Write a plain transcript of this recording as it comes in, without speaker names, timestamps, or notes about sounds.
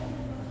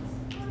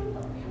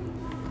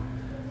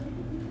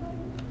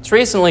It's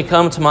recently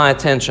come to my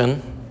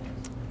attention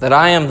that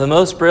I am the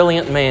most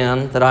brilliant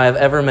man that I have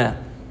ever met.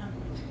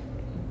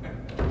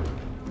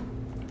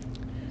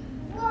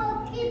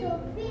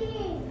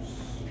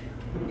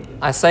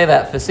 I say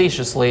that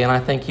facetiously, and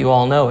I think you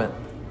all know it.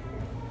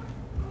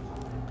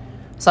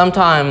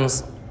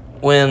 Sometimes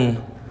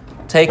when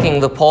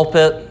taking the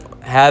pulpit,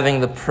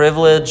 having the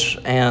privilege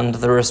and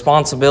the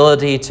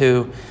responsibility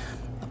to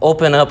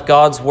open up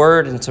God's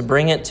Word and to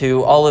bring it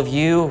to all of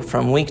you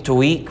from week to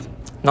week,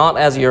 not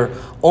as your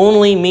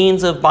only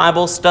means of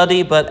Bible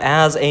study, but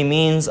as a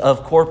means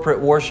of corporate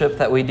worship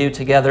that we do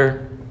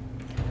together,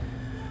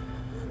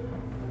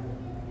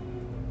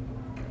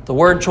 the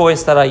word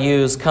choice that I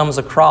use comes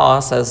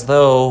across as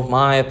though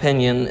my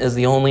opinion is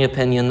the only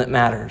opinion that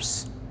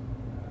matters.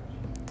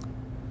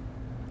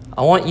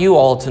 I want you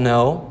all to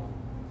know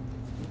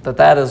that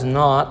that is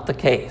not the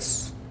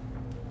case.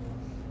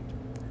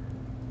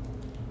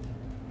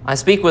 I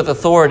speak with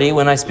authority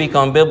when I speak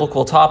on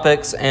biblical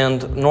topics,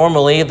 and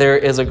normally there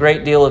is a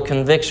great deal of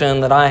conviction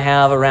that I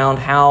have around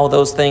how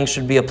those things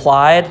should be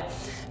applied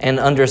and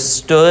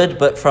understood,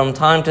 but from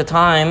time to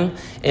time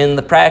in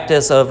the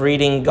practice of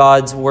reading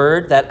God's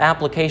Word, that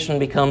application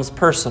becomes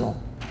personal.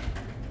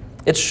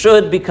 It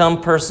should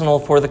become personal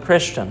for the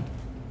Christian.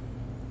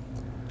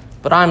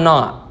 But I'm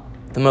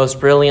not the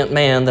most brilliant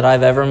man that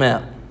I've ever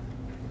met.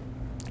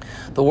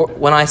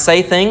 When I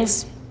say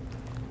things,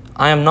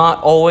 I am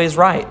not always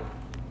right.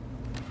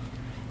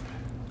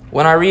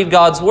 When I read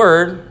God's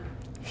Word,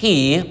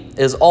 He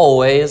is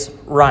always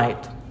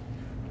right.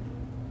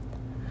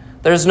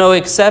 There's no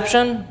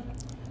exception,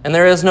 and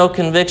there is no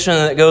conviction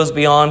that goes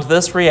beyond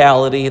this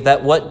reality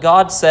that what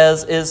God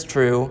says is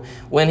true.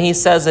 When He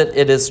says it,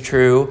 it is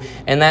true,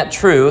 and that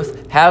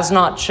truth has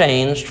not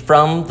changed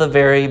from the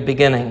very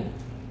beginning.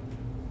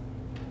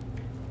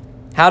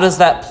 How does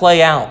that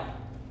play out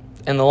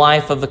in the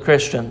life of the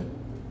Christian?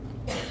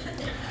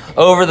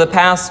 Over the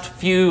past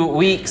few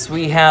weeks,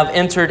 we have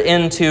entered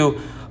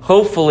into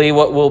hopefully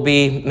what will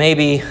be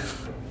maybe,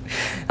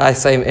 I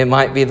say it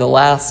might be the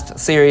last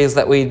series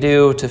that we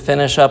do to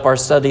finish up our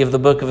study of the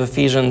book of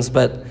Ephesians,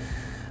 but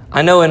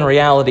I know in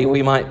reality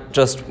we might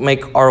just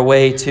make our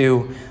way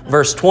to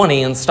verse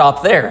 20 and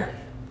stop there.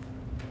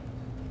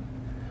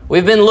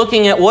 We've been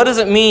looking at what does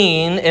it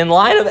mean in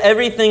light of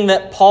everything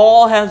that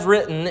Paul has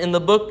written in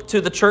the book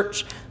to the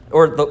church,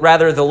 or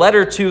rather the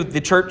letter to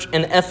the church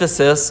in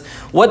Ephesus.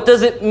 What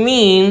does it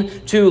mean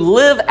to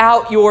live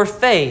out your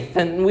faith?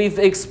 And we've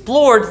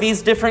explored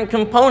these different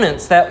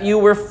components, that you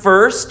were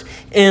first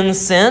in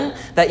sin,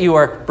 that you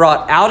are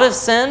brought out of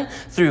sin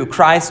through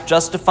Christ's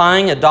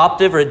justifying,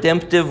 adoptive,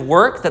 redemptive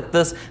work, that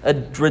this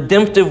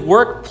redemptive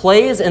work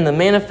plays in the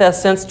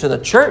manifest sense to the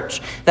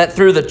church, that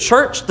through the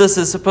church this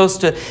is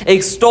supposed to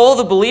extol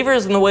the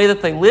believers in the way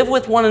that they live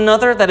with one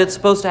another, that it's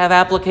supposed to have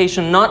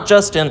application not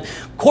just in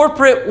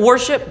corporate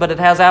worship, but it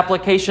has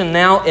application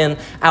now in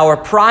our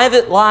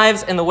private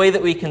lives and the way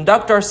that we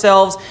conduct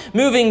ourselves.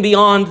 Moving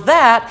beyond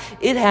that,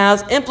 it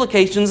has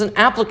implications and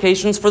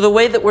applications for the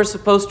way that we're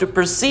supposed to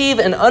perceive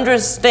and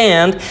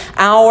understand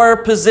our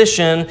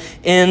position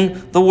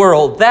in the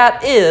world.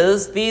 That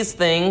is these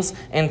things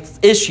and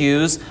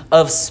issues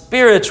of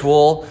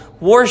spiritual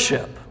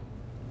worship.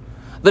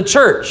 The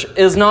church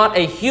is not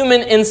a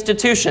human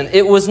institution.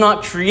 It was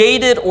not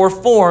created or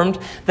formed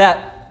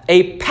that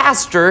a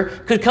pastor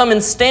could come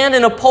and stand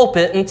in a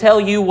pulpit and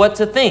tell you what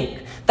to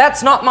think.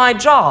 That's not my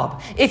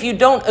job. If you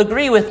don't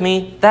agree with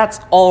me, that's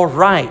all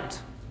right.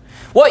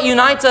 What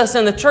unites us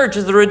in the church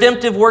is the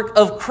redemptive work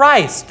of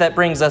Christ that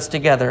brings us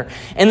together.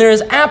 And there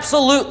is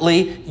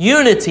absolutely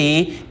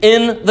unity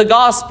in the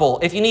gospel.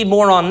 If you need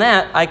more on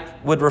that, I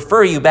would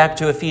refer you back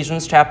to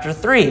Ephesians chapter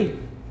 3.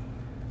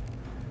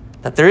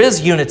 That there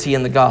is unity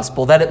in the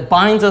gospel, that it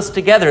binds us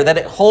together, that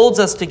it holds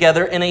us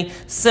together in a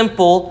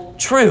simple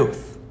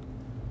truth.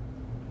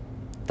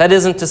 That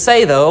isn't to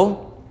say,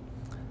 though,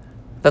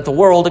 that the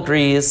world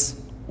agrees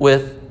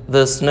with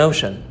this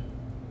notion.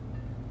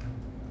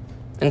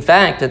 In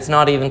fact, it's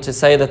not even to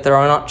say that there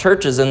are not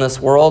churches in this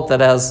world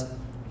that, as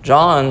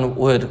John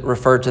would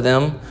refer to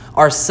them,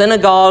 are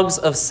synagogues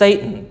of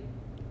Satan.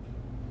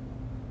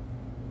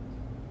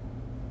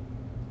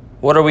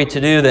 What are we to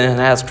do then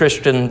as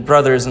Christian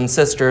brothers and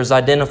sisters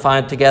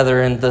identified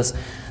together in this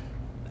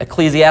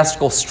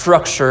ecclesiastical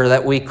structure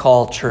that we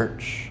call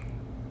church?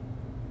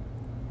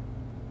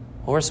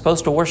 Well, we're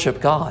supposed to worship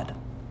God.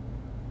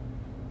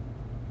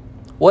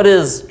 What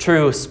is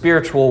true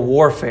spiritual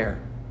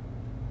warfare?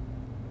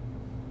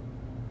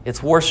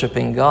 It's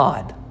worshiping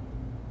God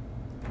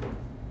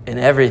in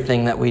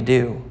everything that we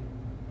do.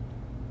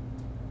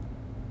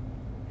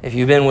 If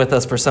you've been with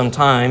us for some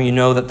time, you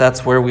know that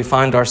that's where we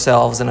find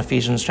ourselves in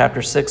Ephesians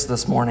chapter 6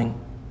 this morning.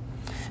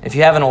 If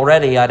you haven't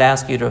already, I'd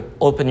ask you to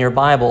open your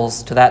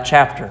Bibles to that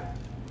chapter.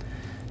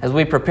 As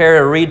we prepare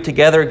to read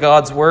together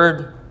God's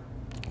Word,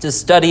 to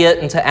study it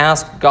and to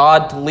ask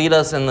God to lead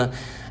us in the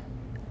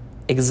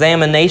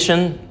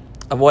examination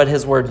of what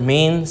His Word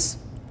means,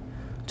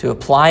 to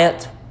apply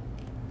it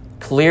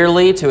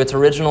clearly to its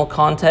original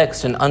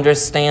context and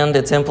understand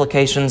its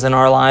implications in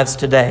our lives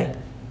today.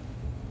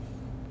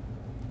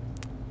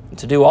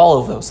 To do all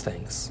of those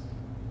things,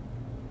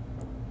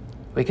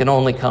 we can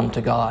only come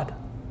to God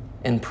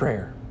in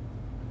prayer.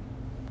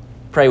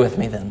 Pray with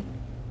me then.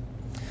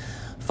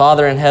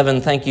 Father in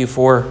heaven, thank you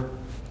for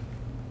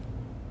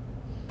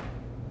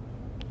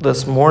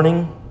this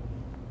morning.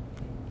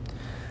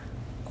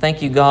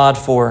 Thank you, God,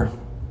 for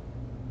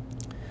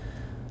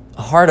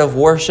a heart of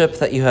worship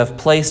that you have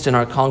placed in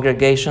our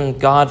congregation.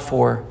 God,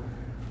 for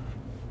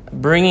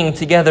bringing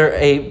together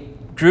a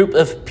group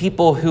of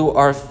people who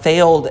are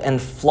failed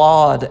and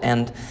flawed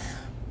and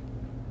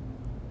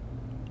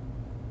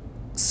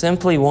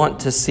simply want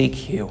to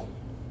seek you.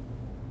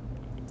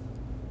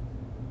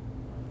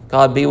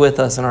 God, be with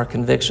us in our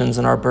convictions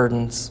and our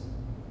burdens.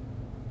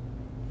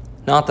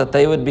 Not that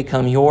they would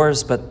become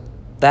yours, but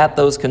that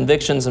those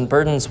convictions and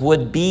burdens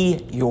would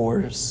be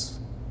yours.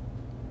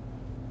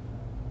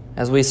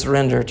 As we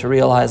surrender to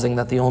realizing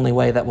that the only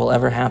way that will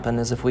ever happen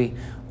is if we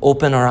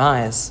open our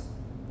eyes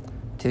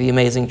to the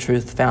amazing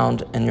truth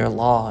found in your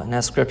law. And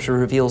as Scripture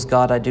reveals,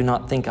 God, I do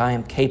not think I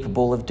am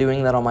capable of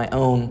doing that on my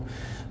own,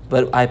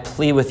 but I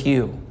plead with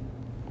you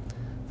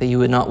that you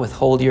would not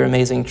withhold your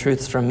amazing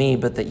truths from me,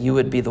 but that you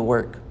would be the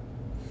work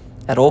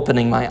at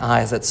opening my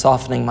eyes, at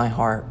softening my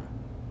heart.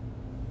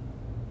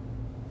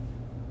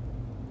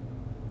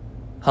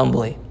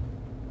 Humbly,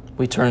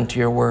 we turn to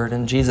your word.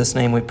 In Jesus'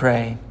 name we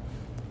pray.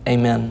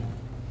 Amen.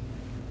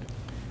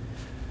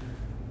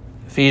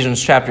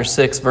 Ephesians chapter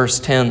 6, verse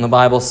 10, the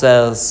Bible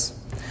says,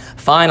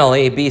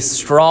 "Finally, be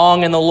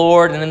strong in the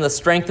Lord and in the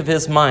strength of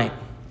his might.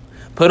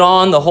 Put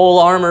on the whole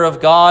armor of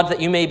God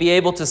that you may be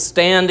able to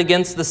stand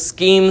against the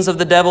schemes of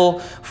the devil,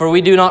 for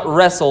we do not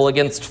wrestle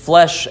against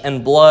flesh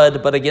and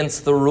blood, but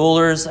against the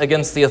rulers,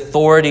 against the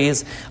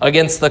authorities,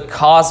 against the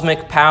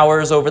cosmic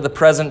powers over the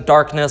present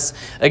darkness,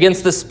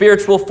 against the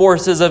spiritual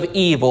forces of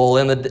evil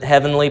in the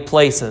heavenly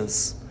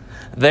places.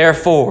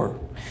 Therefore,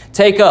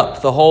 take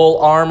up the whole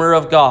armor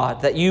of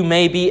God, that you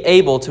may be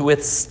able to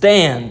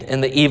withstand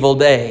in the evil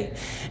day,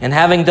 and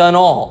having done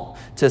all,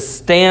 to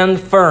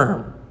stand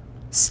firm.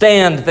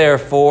 Stand,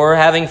 therefore,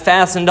 having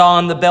fastened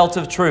on the belt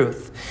of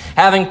truth,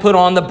 having put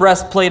on the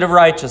breastplate of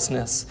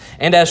righteousness,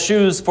 and as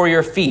shoes for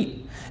your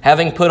feet,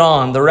 having put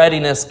on the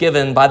readiness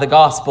given by the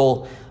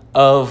gospel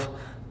of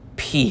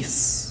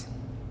peace."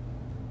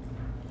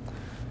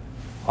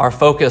 Our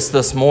focus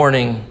this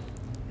morning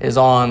is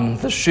on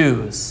the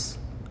shoes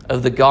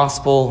of the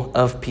gospel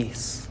of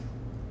peace.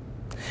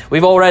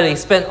 We've already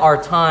spent our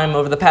time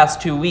over the past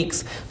 2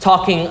 weeks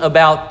talking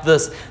about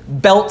this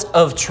belt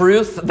of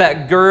truth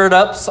that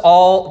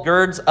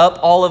girds up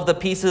all of the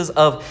pieces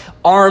of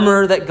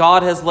armor that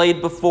God has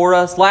laid before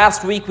us.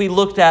 Last week we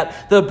looked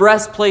at the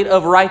breastplate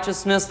of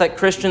righteousness that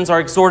Christians are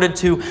exhorted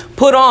to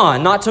put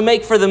on, not to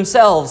make for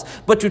themselves,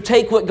 but to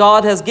take what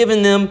God has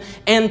given them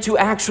and to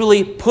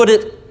actually put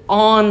it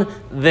on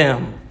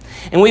them.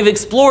 And we've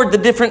explored the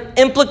different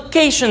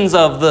implications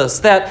of this,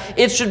 that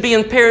it should be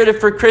imperative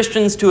for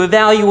Christians to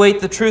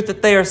evaluate the truth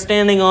that they are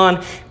standing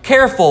on,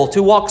 careful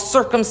to walk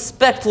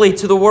circumspectly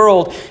to the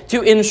world,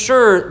 to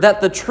ensure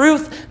that the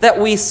truth that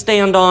we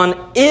stand on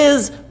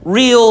is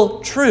real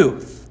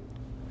truth.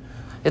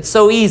 It's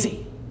so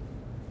easy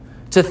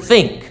to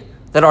think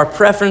that our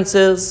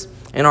preferences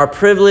and our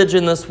privilege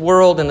in this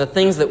world and the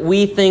things that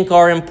we think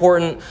are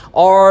important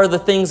are the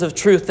things of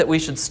truth that we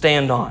should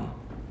stand on.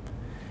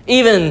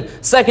 Even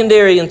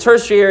secondary and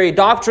tertiary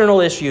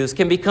doctrinal issues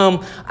can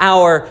become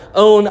our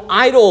own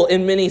idol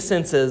in many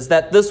senses,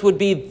 that this would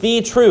be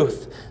the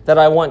truth that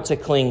I want to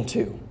cling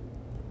to.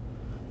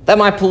 That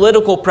my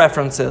political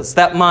preferences,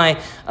 that my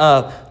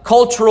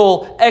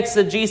cultural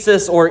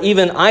exegesis or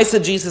even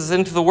eisegesis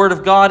into the Word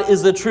of God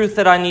is the truth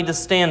that I need to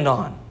stand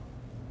on.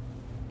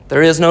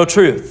 There is no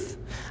truth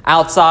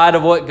outside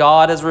of what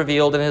God has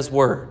revealed in His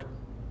Word.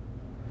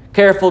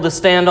 Careful to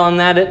stand on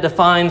that, it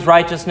defines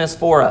righteousness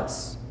for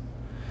us.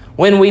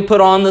 When we put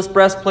on this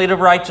breastplate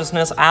of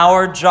righteousness,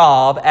 our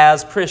job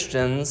as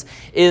Christians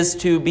is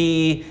to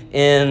be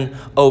in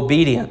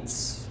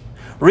obedience.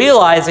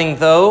 Realizing,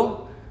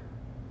 though,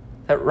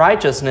 that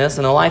righteousness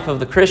in the life of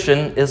the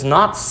Christian is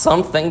not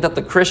something that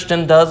the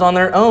Christian does on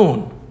their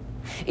own.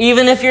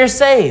 Even if you're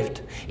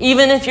saved,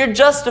 even if you're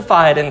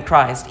justified in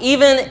Christ,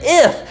 even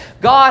if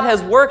God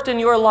has worked in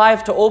your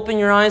life to open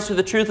your eyes to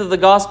the truth of the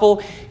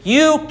gospel,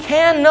 you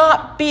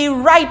cannot be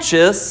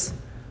righteous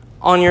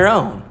on your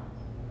own.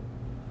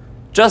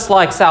 Just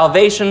like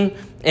salvation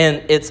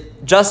and its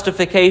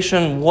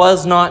justification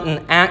was not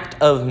an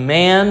act of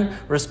man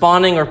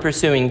responding or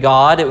pursuing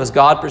God. It was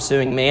God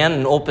pursuing man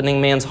and opening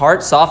man's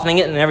heart, softening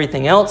it and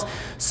everything else.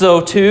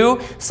 So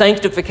too,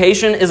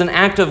 sanctification is an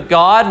act of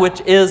God, which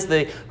is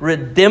the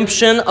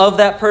redemption of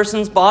that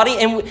person's body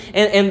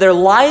and their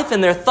life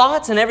and their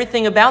thoughts and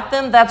everything about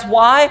them. That's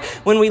why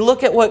when we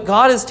look at what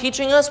God is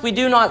teaching us, we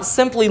do not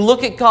simply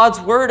look at God's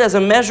Word as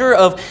a measure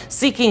of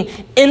seeking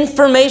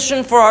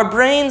information for our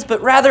brains, but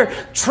rather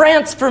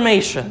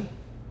transformation.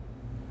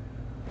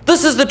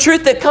 This is the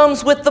truth that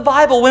comes with the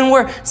Bible when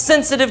we're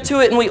sensitive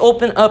to it and we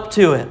open up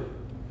to it.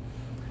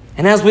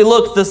 And as we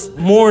look this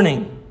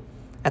morning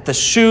at the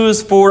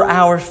shoes for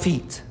our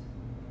feet,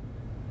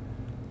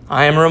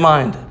 I am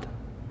reminded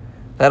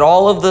that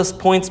all of this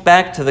points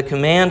back to the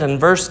command in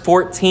verse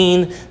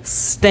 14,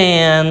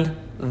 stand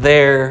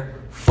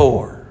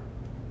therefore.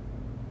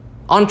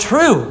 On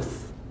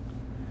truth.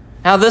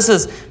 Now this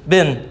has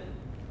been,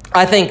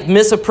 I think,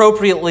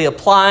 misappropriately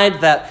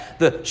applied, that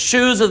the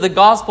shoes of the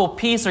gospel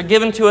peace are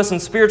given to us in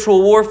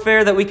spiritual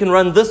warfare, that we can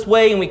run this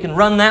way and we can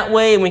run that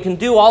way and we can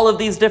do all of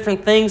these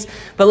different things.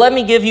 But let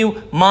me give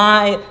you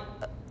my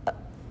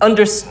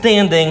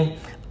understanding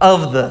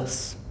of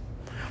this.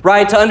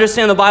 Right? To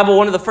understand the Bible,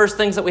 one of the first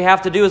things that we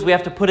have to do is we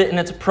have to put it in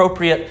its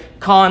appropriate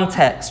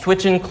context,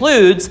 which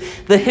includes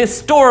the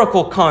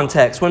historical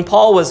context. When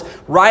Paul was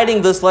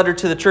writing this letter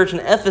to the church in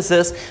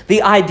Ephesus,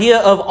 the idea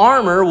of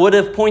armor would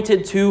have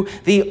pointed to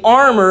the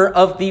armor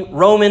of the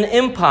Roman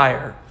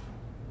Empire.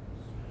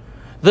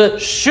 The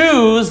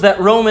shoes that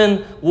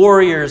Roman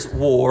warriors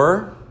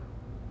wore,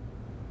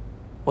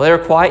 well, they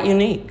were quite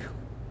unique.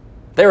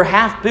 They were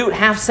half boot,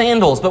 half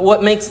sandals, but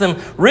what makes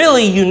them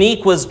really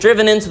unique was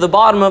driven into the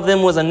bottom of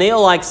them was a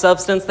nail-like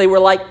substance. They were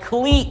like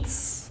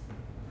cleats.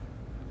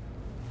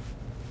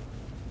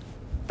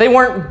 They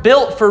weren't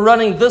built for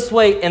running this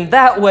way and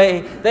that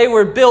way. They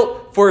were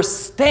built for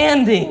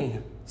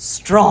standing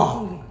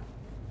strong,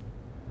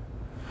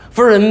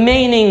 for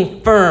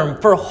remaining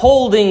firm, for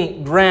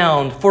holding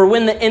ground, for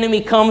when the enemy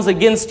comes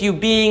against you,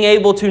 being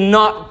able to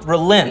not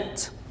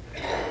relent.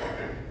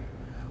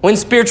 When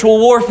spiritual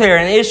warfare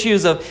and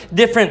issues of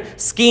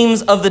different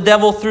schemes of the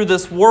devil through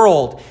this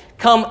world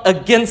come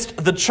against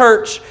the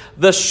church,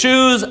 the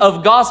shoes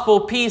of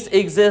gospel peace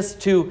exist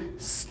to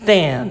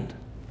stand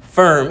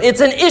firm. It's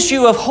an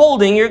issue of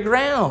holding your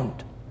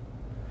ground.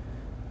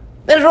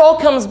 And it all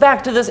comes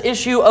back to this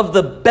issue of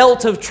the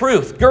belt of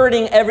truth,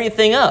 girding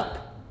everything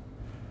up.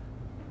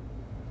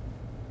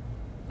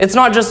 It's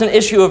not just an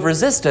issue of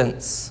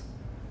resistance.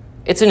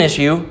 It's an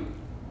issue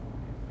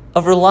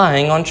of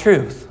relying on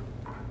truth.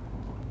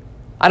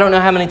 I don't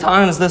know how many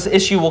times this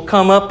issue will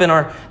come up in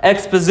our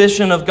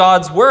exposition of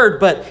God's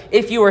Word, but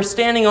if you are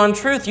standing on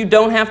truth, you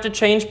don't have to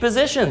change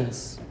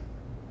positions.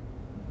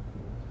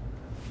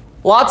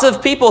 Lots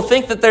of people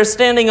think that they're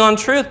standing on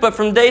truth, but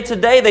from day to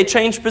day, they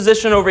change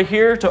position over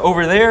here to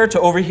over there to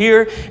over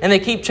here, and they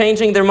keep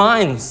changing their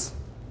minds.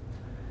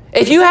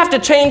 If you have to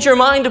change your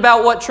mind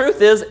about what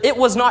truth is, it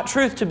was not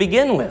truth to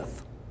begin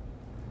with,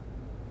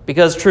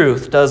 because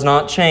truth does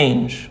not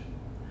change.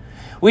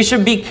 We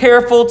should be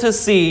careful to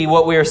see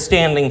what we are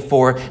standing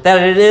for,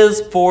 that it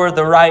is for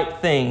the right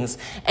things.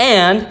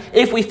 And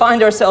if we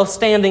find ourselves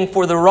standing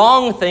for the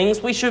wrong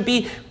things, we should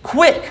be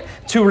quick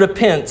to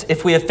repent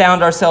if we have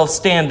found ourselves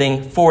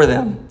standing for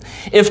them.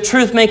 If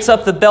truth makes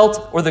up the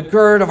belt or the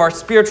gird of our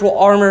spiritual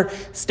armor,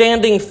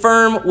 standing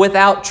firm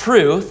without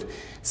truth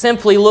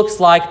simply looks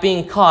like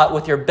being caught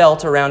with your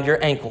belt around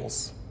your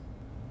ankles.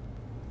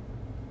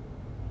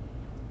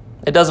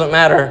 It doesn't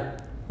matter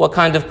what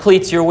kind of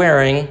cleats you're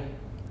wearing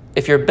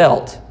if your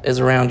belt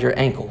is around your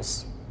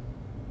ankles.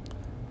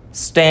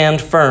 Stand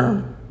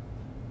firm.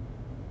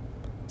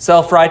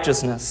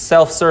 Self-righteousness,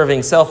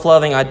 self-serving,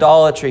 self-loving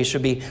idolatry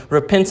should be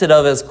repented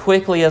of as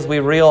quickly as we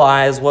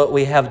realize what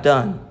we have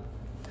done.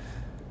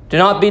 Do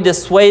not be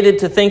dissuaded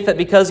to think that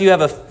because you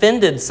have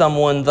offended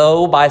someone,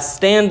 though, by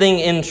standing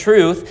in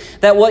truth,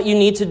 that what you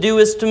need to do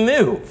is to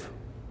move.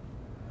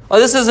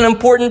 Well, this is an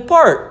important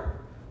part.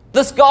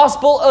 This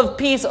gospel of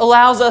peace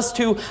allows us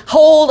to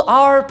hold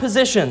our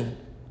position.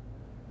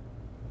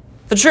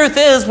 The truth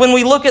is, when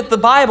we look at the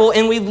Bible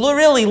and we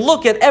really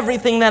look at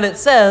everything that it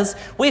says,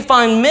 we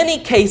find many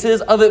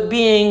cases of it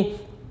being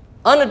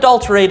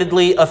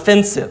unadulteratedly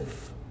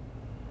offensive.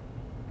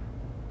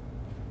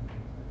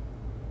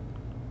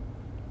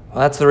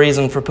 Well, that's the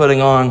reason for putting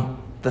on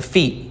the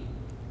feet,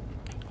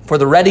 for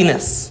the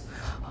readiness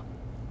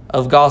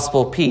of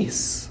gospel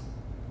peace.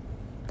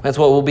 That's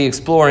what we'll be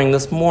exploring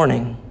this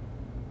morning.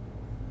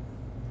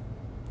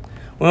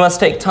 We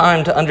must take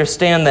time to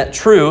understand that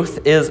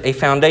truth is a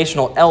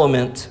foundational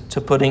element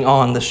to putting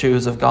on the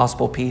shoes of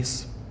gospel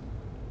peace.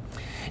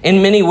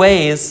 In many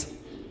ways,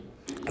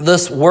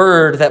 this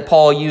word that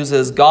Paul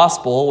uses,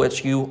 gospel,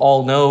 which you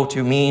all know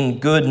to mean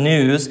good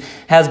news,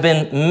 has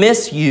been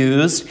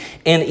misused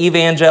in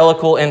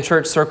evangelical and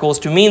church circles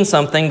to mean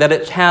something that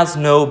it has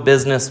no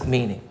business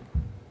meaning.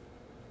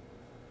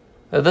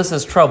 This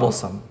is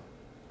troublesome.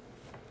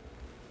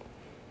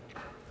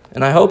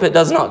 And I hope it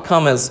does not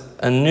come as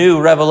a new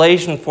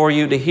revelation for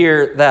you to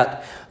hear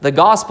that the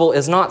gospel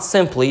is not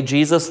simply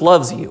Jesus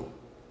loves you.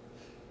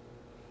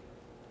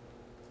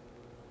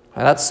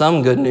 Well, that's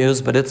some good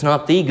news, but it's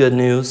not the good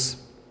news.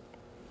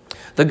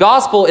 The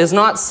gospel is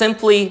not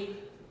simply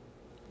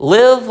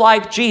live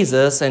like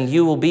Jesus and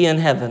you will be in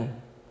heaven.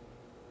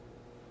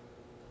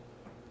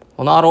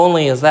 Well, not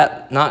only is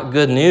that not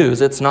good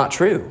news, it's not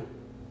true.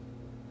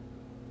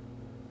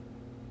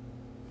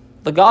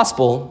 The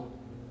gospel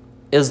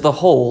is the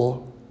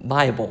whole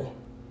Bible.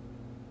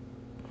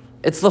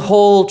 It's the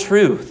whole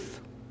truth.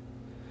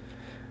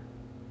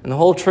 And the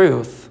whole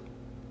truth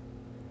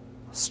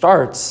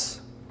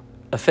starts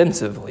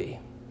offensively.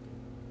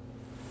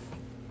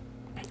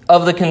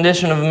 of the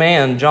condition of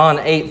man. John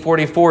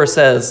 8:44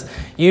 says,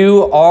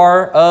 "You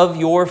are of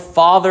your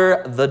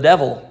father the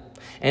devil,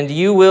 and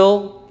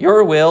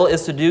your will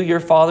is to do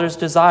your father's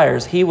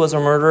desires. He was a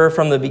murderer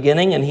from the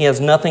beginning, and he has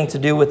nothing to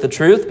do with the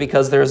truth,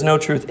 because there is no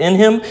truth in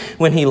him.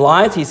 When he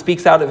lies, he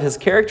speaks out of his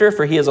character,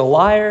 for he is a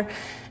liar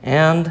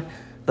and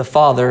the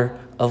father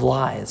of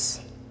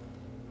lies."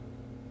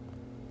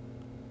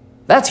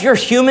 That's your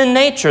human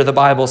nature the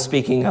Bible's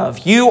speaking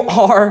of. You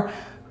are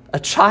a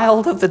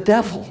child of the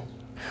devil.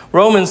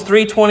 Romans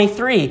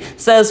 3:23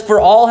 says, "For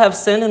all have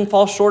sinned and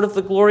fall short of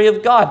the glory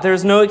of God."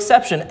 There's no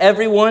exception.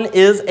 Everyone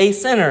is a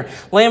sinner.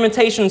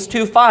 Lamentations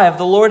 2:5,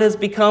 "The Lord has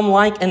become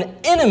like an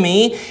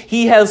enemy.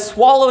 He has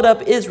swallowed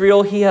up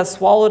Israel. He has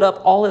swallowed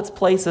up all its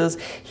places.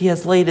 He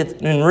has laid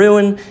it in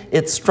ruin,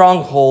 its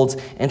strongholds,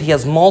 and he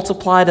has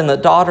multiplied in the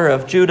daughter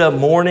of Judah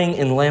mourning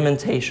and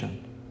lamentation."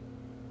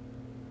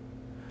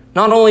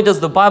 Not only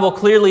does the Bible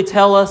clearly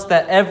tell us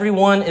that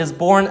everyone is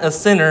born a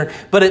sinner,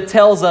 but it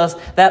tells us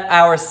that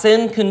our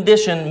sin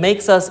condition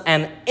makes us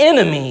an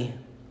enemy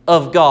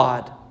of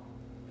God.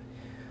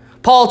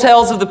 Paul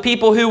tells of the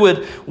people who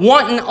would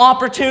want an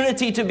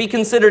opportunity to be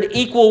considered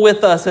equal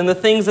with us in the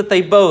things that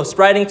they boast,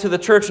 writing to the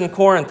church in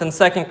Corinth in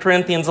 2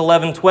 Corinthians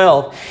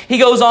 11:12. He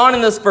goes on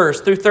in this verse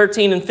through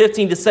 13 and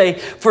 15 to say,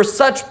 "For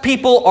such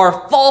people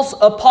are false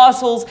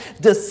apostles,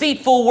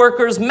 deceitful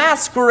workers,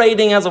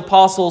 masquerading as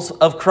apostles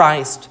of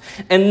Christ.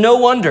 And no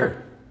wonder.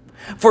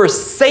 For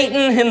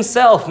Satan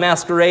himself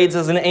masquerades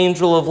as an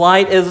angel of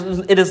light.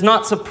 It is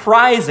not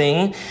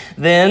surprising,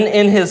 then,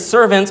 in his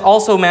servants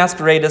also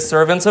masquerade as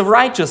servants of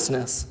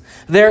righteousness.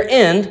 Their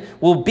end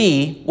will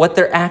be what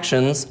their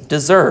actions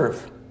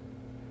deserve."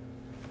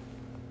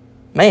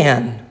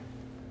 Man,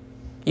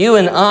 you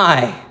and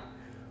I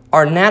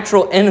are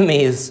natural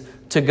enemies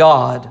to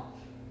God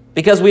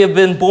because we have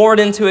been born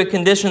into a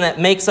condition that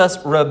makes us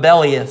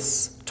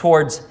rebellious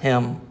towards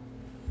him,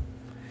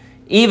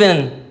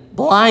 even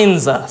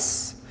blinds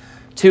us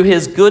to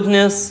his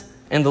goodness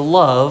and the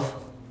love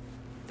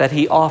that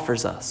he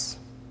offers us.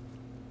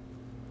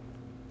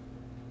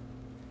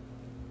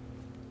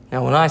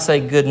 Now, when I say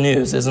good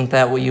news, isn't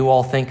that what you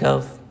all think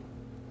of?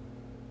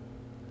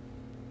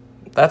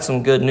 That's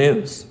some good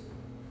news.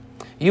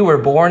 You were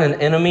born an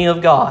enemy of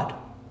God.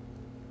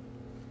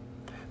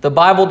 The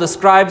Bible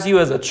describes you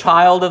as a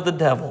child of the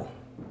devil.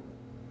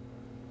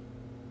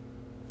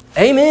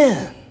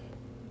 Amen.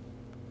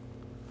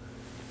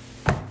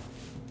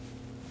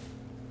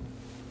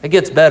 It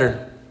gets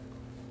better.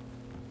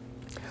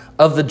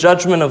 Of the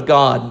judgment of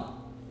God,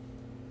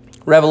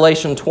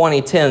 Revelation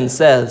 20:10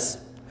 says,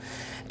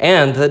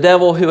 "And the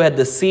devil who had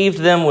deceived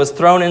them was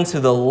thrown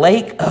into the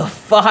lake of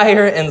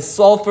fire and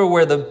sulfur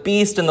where the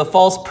beast and the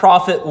false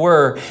prophet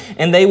were,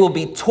 and they will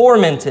be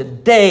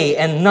tormented day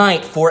and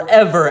night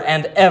forever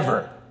and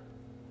ever."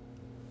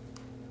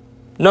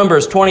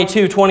 Numbers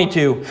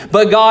 22:22,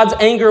 "But God's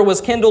anger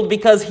was kindled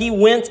because he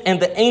went,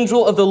 and the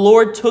angel of the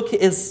Lord took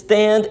his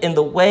stand in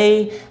the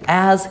way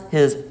as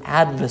his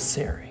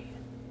adversary."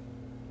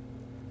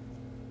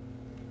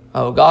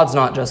 Oh, God's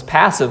not just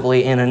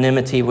passively in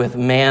enmity with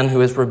man who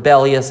is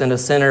rebellious and a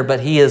sinner, but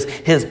he is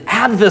his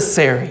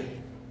adversary.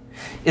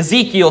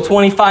 Ezekiel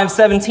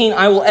 25:17,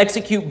 "I will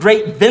execute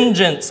great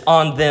vengeance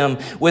on them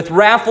with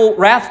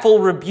wrathful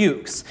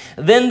rebukes.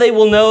 Then they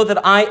will know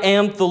that I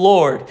am the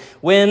Lord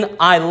when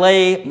I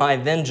lay my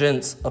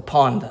vengeance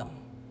upon them."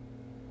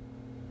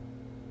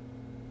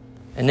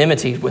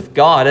 Enmity with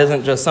God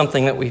isn't just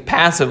something that we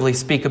passively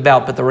speak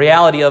about, but the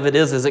reality of it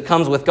is it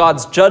comes with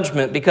God's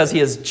judgment because he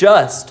is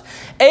just.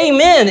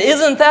 Amen.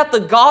 Isn't that the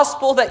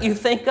gospel that you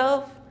think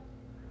of?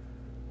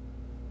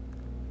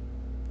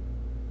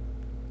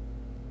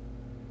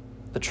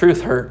 The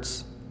truth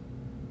hurts.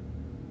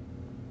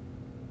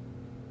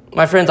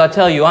 My friends, I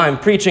tell you, I am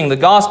preaching the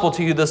gospel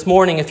to you this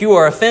morning. If you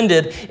are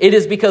offended, it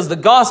is because the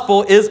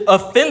gospel is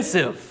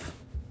offensive.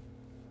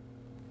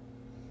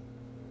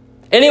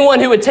 Anyone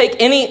who would take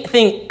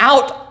anything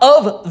out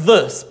of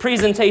this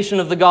presentation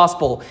of the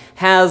gospel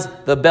has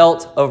the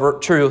belt of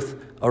truth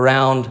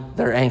around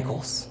their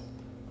ankles.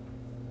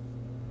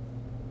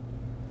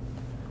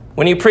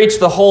 When you preach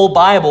the whole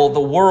Bible,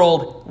 the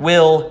world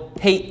will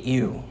hate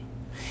you.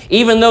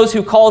 Even those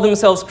who call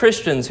themselves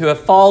Christians, who have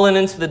fallen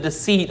into the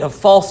deceit of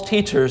false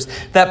teachers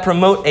that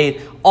promote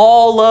a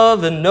all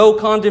love and no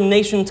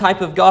condemnation type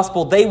of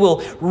gospel, they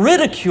will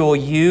ridicule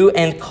you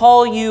and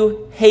call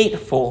you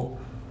hateful.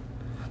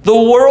 The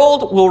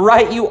world will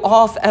write you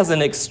off as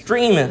an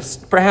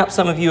extremist. Perhaps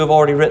some of you have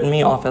already written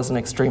me off as an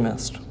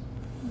extremist.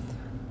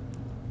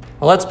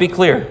 Well, let's be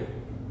clear.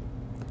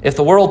 If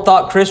the world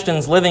thought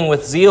Christians living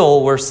with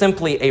zeal were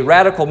simply a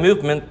radical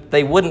movement,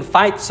 they wouldn't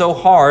fight so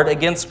hard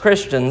against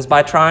Christians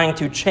by trying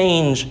to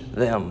change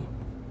them.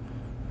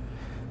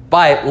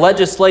 By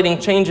legislating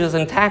changes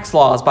in tax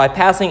laws, by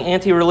passing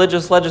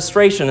anti-religious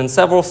legislation in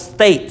several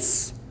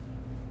states.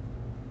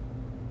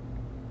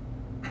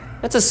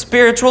 That's a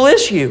spiritual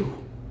issue.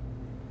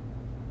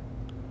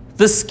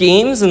 The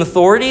schemes and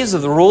authorities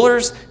of the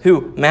rulers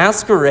who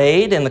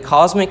masquerade in the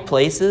cosmic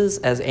places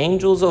as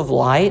angels of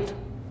light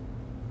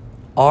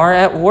are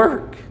at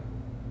work.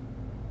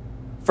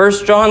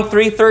 1 John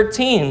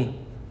 3:13,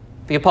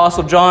 the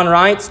Apostle John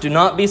writes, "Do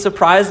not be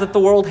surprised that the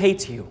world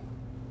hates you."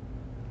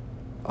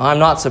 I'm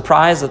not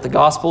surprised that the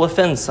gospel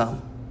offends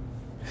some.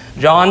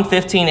 John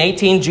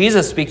 15:18,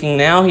 Jesus speaking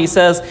now, he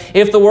says,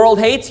 "If the world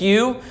hates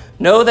you,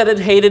 know that it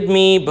hated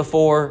me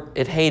before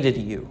it hated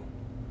you."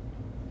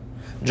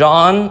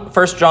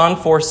 1 John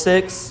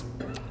 4:6,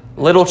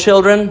 "Little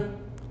children,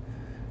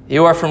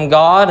 you are from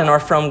God and are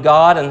from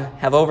God and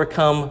have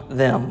overcome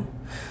them.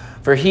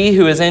 For he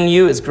who is in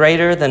you is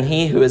greater than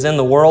he who is in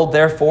the world.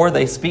 Therefore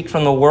they speak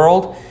from the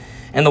world,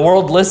 and the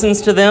world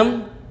listens to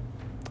them.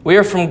 We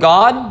are from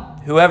God.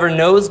 Whoever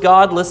knows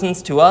God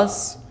listens to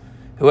us.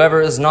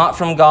 Whoever is not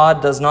from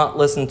God does not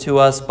listen to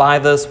us. By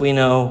this we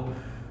know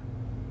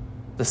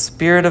the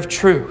spirit of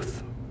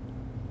truth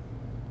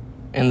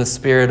and the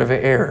spirit of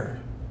error."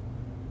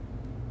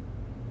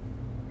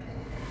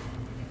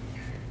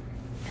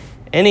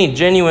 Any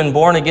genuine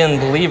born-again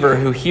believer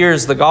who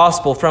hears the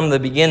gospel from the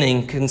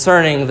beginning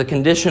concerning the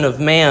condition of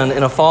man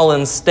in a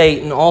fallen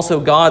state and also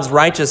God's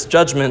righteous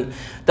judgment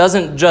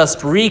doesn't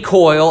just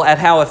recoil at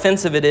how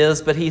offensive it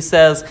is, but he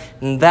says,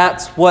 and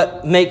that's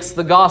what makes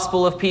the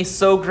gospel of peace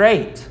so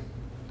great.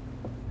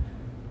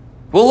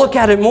 We'll look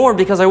at it more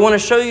because I want to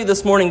show you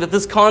this morning that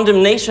this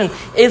condemnation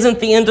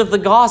isn't the end of the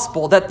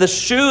gospel, that the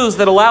shoes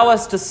that allow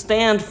us to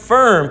stand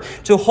firm,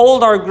 to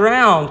hold our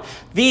ground,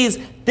 these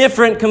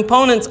different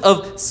components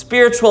of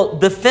spiritual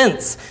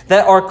defense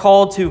that are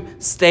called to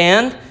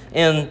stand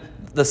in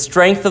the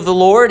strength of the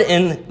Lord,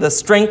 in the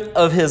strength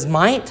of His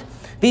might,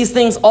 these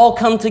things all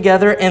come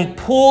together and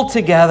pull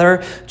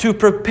together to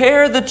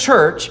prepare the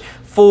church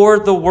for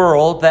the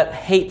world that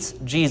hates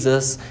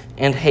Jesus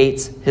and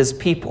hates His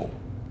people.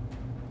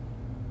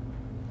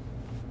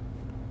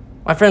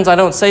 My friends, I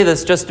don't say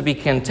this just to be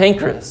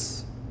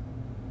cantankerous.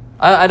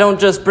 I don't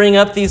just bring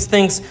up these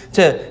things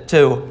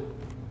to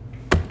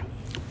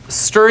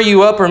stir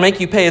you up or make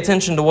you pay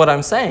attention to what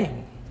I'm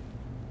saying.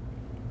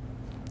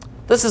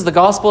 This is the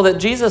gospel that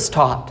Jesus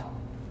taught.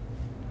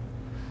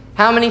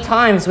 How many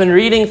times when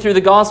reading through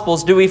the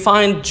Gospels do we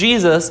find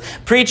Jesus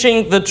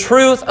preaching the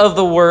truth of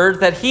the Word,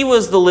 that He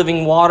was the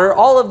living water,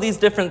 all of these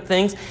different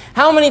things?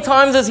 How many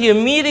times has He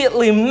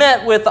immediately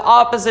met with the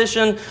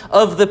opposition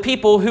of the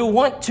people who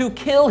want to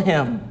kill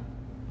Him?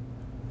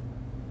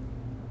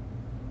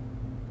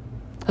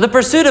 The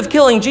pursuit of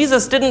killing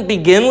Jesus didn't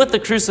begin with the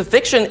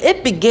crucifixion.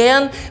 It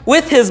began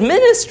with His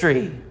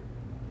ministry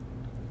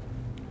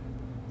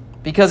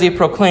because He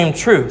proclaimed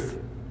truth.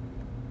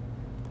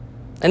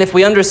 And if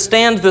we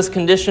understand this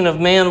condition of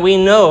man, we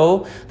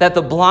know that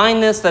the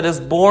blindness that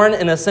is born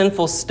in a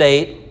sinful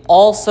state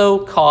also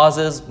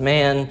causes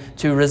man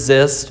to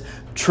resist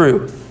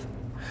truth.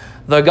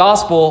 The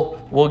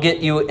gospel will get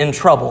you in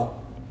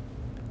trouble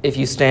if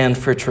you stand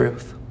for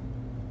truth.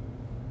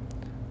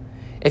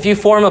 If you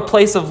from a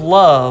place of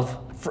love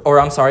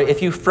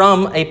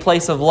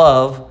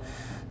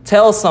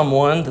tell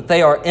someone that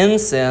they are in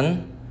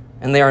sin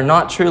and they are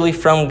not truly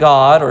from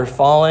God or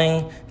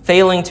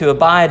failing to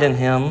abide in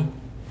Him,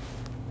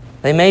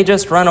 they may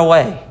just run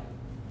away.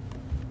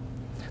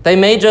 They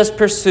may just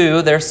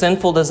pursue their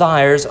sinful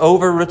desires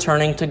over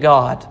returning to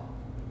God,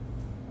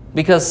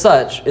 because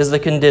such is the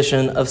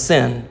condition of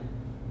sin.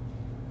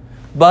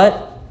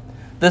 But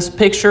this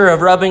picture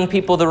of rubbing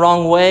people the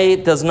wrong way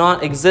does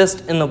not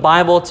exist in the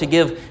Bible to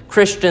give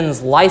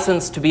Christians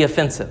license to be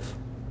offensive.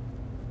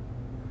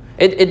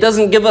 It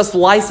doesn't give us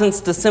license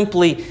to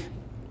simply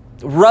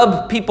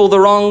rub people the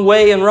wrong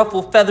way and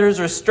ruffle feathers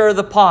or stir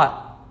the pot.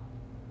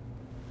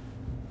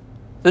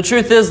 The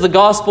truth is, the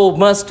gospel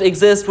must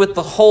exist with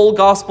the whole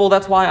gospel.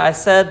 That's why I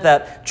said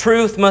that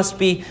truth must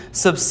be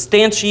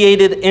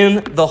substantiated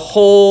in the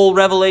whole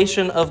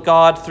revelation of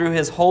God through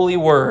His holy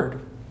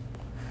word.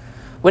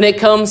 When it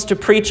comes to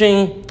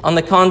preaching on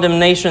the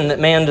condemnation that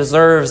man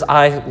deserves,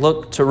 I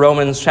look to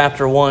Romans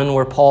chapter 1,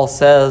 where Paul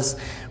says,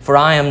 "For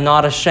I am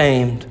not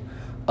ashamed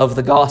of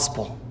the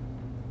gospel."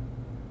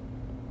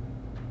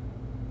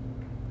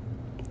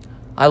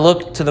 I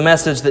look to the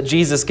message that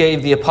Jesus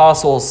gave the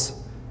apostles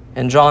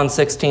in John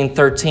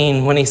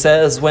 16:13, when He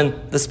says, "When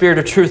the Spirit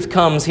of truth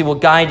comes, He will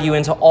guide you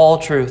into all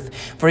truth.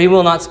 For He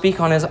will not speak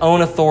on His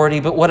own authority,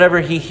 but whatever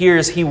He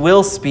hears, He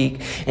will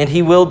speak, and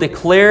He will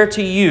declare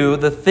to you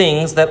the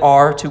things that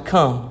are to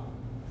come."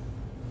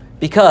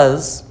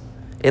 Because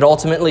it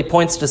ultimately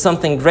points to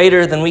something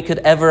greater than we could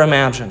ever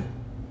imagine.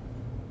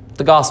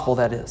 The gospel,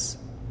 that is.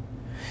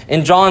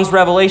 In John's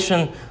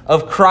revelation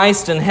of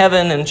Christ in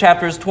heaven in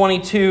chapters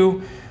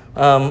 22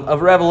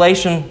 of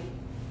Revelation,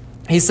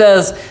 he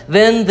says,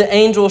 "Then the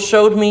angel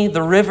showed me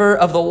the river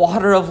of the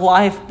water of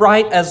life,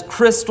 bright as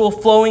crystal,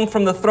 flowing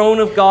from the throne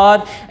of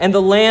God and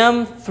the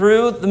Lamb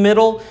through the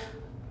middle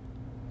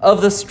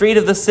of the street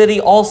of the city,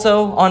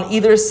 also on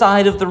either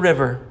side of the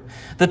river.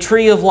 The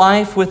tree of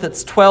life with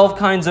its 12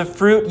 kinds of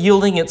fruit,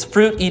 yielding its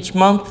fruit each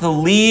month. The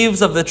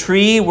leaves of the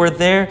tree were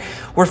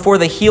for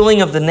the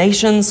healing of the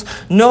nations.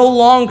 No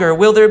longer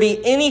will there be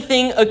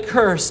anything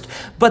accursed,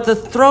 but the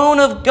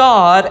throne of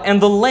God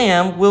and the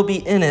Lamb will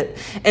be in it,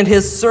 and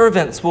his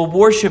servants will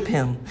worship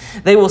him.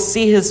 They will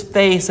see his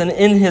face, and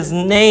in his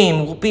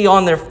name will be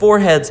on their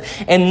foreheads,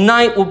 and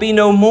night will be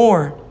no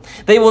more.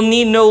 They will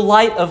need no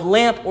light of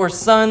lamp or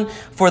sun,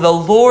 for the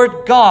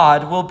Lord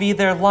God will be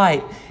their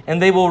light,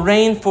 and they will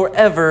reign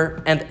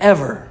forever and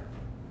ever.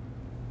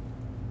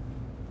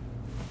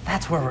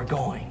 That's where we're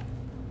going.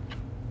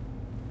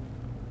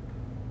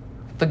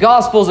 The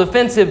gospel's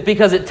offensive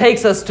because it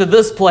takes us to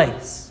this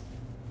place.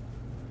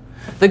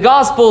 The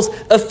gospel's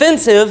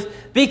offensive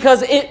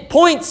because it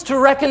points to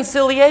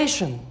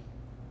reconciliation.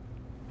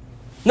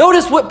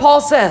 Notice what Paul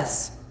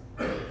says.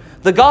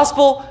 The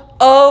gospel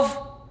of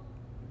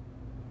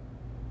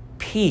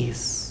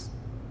peace.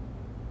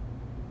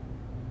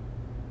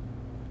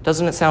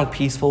 Doesn't it sound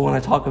peaceful when I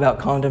talk about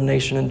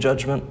condemnation and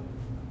judgment?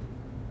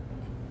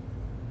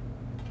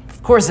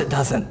 Of course it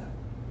doesn't.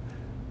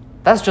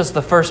 That's just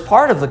the first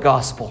part of the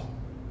gospel.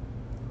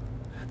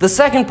 The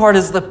second part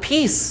is the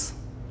peace.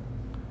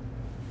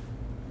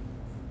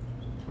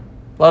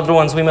 Loved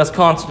ones, we must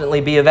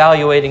constantly be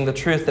evaluating the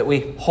truth that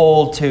we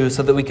hold to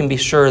so that we can be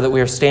sure that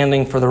we are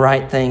standing for the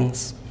right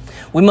things.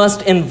 We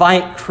must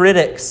invite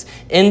critics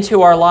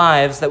into our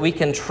lives that we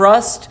can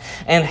trust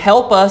and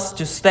help us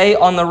to stay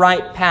on the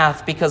right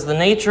path, because the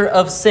nature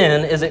of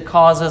sin is it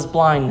causes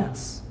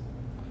blindness.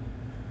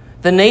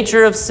 The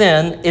nature of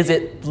sin is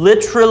it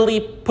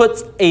literally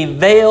puts a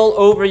veil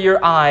over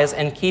your eyes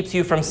and keeps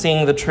you from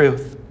seeing the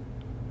truth.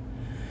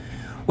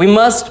 We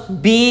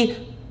must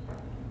be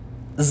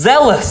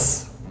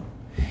zealous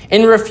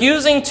in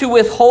refusing to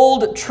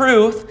withhold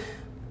truth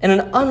in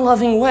an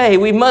unloving way.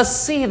 We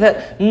must see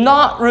that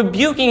not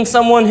rebuking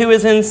someone who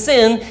is in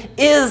sin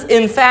is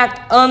in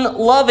fact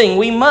unloving.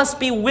 We must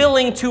be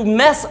willing to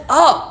mess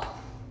up.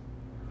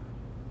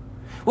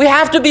 We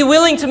have to be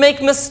willing to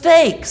make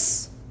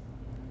mistakes.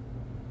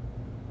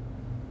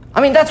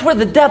 I mean, that's where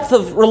the depth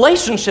of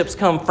relationships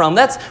come from.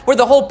 That's where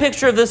the whole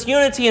picture of this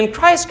unity in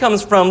Christ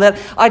comes from, that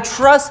I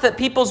trust that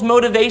people's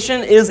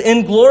motivation is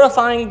in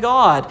glorifying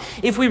God.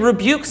 If we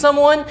rebuke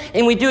someone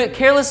and we do it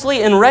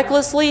carelessly and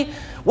recklessly,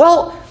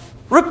 well,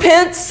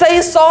 repent, say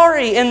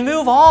sorry, and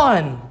move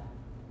on.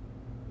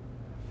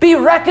 Be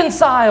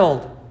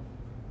reconciled.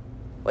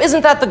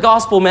 Isn't that the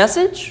gospel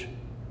message?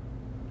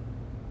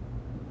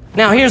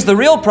 Now, here's the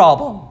real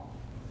problem.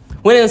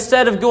 When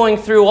instead of going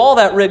through all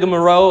that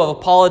rigmarole of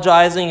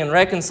apologizing and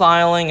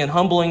reconciling and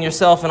humbling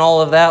yourself and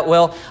all of that,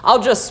 well,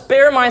 I'll just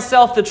spare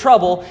myself the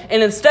trouble,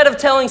 and instead of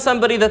telling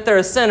somebody that they're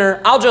a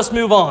sinner, I'll just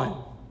move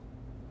on.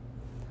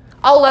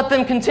 I'll let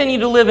them continue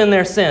to live in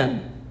their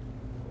sin.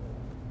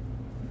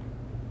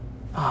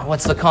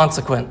 What's the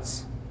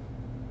consequence?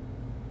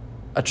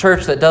 A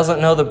church that doesn't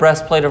know the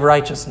breastplate of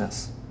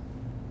righteousness.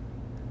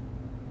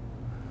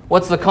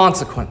 What's the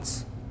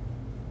consequence?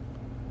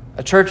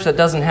 A church that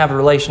doesn't have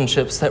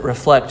relationships that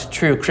reflect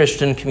true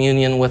Christian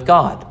communion with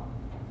God.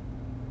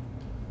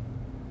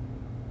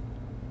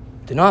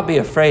 Do not be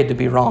afraid to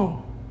be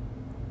wrong,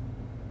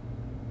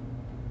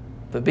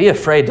 but be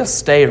afraid to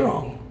stay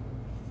wrong.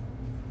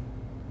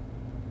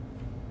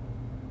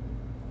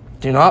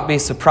 Do not be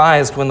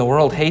surprised when the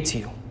world hates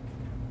you,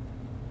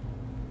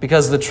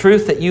 because the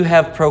truth that you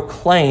have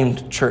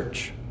proclaimed,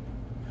 church,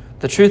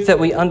 the truth that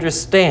we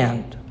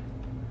understand,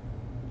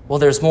 well,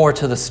 there's more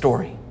to the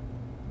story.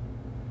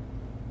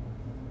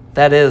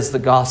 That is the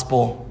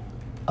gospel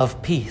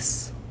of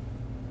peace.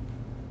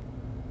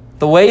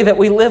 The way that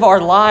we live our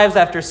lives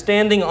after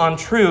standing on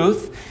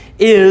truth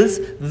is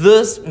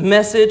this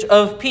message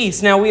of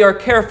peace. Now, we are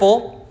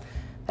careful,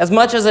 as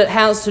much as it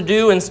has to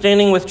do in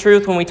standing with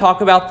truth when we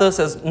talk about this,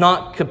 as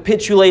not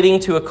capitulating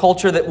to a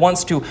culture that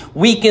wants to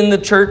weaken the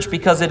church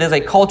because it is a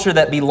culture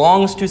that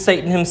belongs to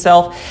Satan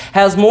himself,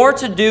 has more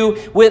to do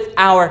with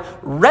our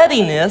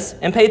readiness,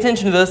 and pay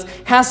attention to this,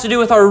 has to do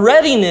with our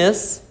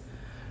readiness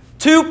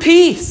to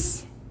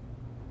peace.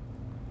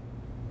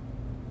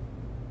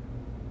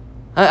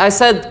 I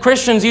said,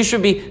 Christians, you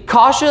should be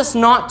cautious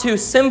not to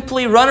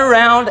simply run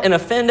around and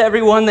offend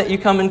everyone that you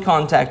come in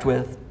contact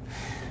with,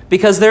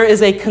 because there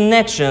is a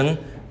connection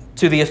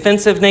to the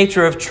offensive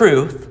nature of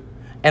truth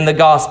and the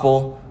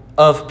gospel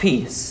of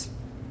peace.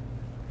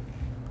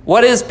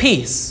 What is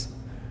peace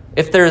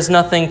if there is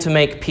nothing to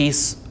make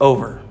peace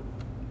over?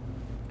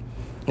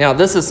 Now,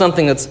 this is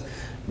something that's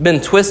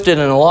been twisted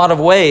in a lot of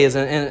ways,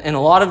 in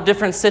a lot of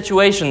different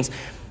situations.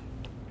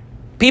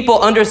 People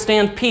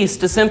understand peace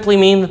to simply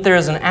mean that there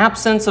is an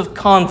absence of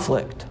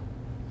conflict.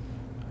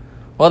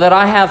 Well, that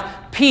I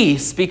have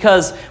peace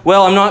because,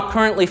 well, I'm not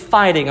currently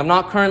fighting. I'm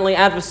not currently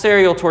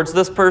adversarial towards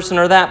this person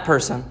or that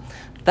person.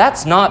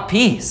 That's not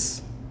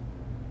peace.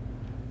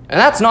 And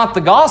that's not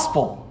the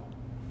gospel.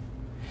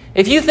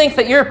 If you think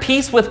that your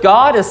peace with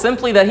God is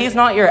simply that He's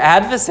not your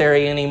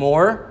adversary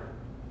anymore,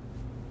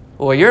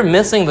 well, you're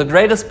missing the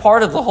greatest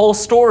part of the whole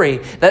story,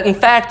 that in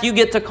fact you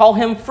get to call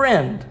Him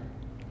friend.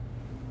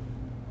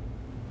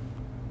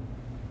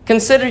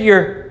 Consider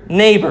your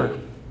neighbor.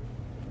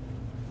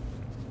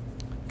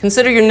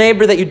 Consider your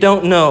neighbor that you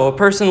don't know, a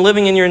person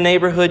living in your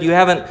neighborhood. You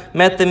haven't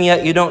met them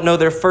yet. You don't know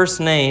their first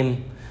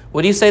name.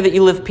 Would you say that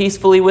you live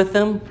peacefully with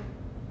them?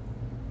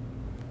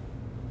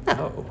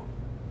 No.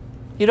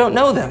 You don't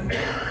know them.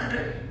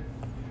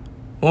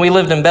 When we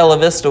lived in Bella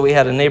Vista, we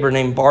had a neighbor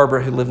named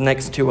Barbara who lived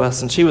next to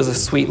us, and she was a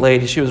sweet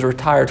lady. She was a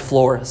retired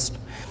florist.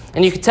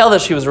 And you could tell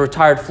that she was a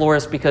retired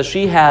florist because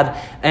she had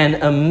an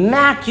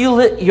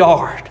immaculate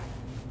yard.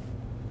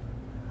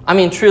 I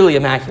mean, truly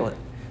immaculate.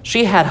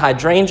 She had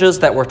hydrangeas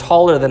that were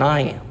taller than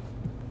I am.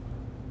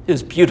 It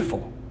was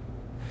beautiful.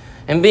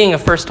 And being a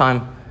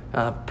first-time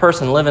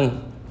person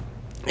living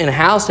in a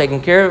house,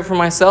 taking care of it for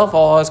myself,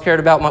 all I always cared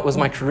about was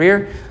my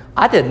career.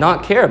 I did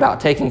not care about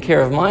taking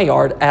care of my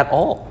yard at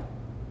all.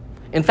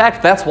 In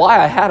fact, that's why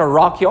I had a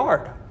rock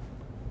yard.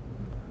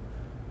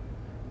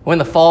 When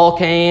the fall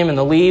came and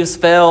the leaves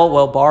fell,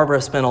 well,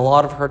 Barbara spent a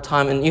lot of her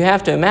time, and you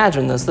have to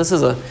imagine this. This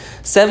is a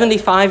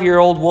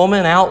 75-year-old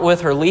woman out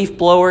with her leaf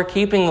blower,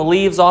 keeping the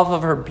leaves off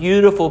of her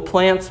beautiful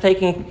plants,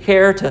 taking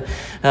care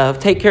to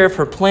take care of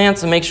her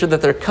plants and make sure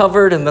that they're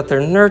covered and that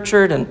they're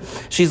nurtured, and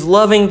she's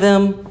loving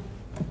them.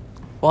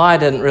 Well, I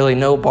didn't really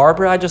know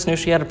Barbara. I just knew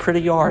she had a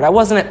pretty yard. I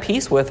wasn't at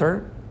peace with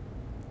her.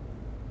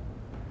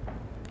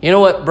 You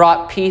know what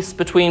brought peace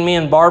between me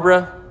and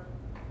Barbara?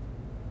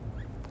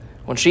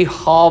 When she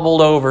hobbled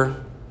over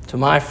to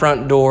my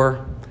front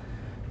door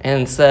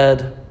and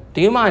said, "Do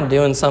you mind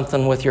doing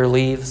something with your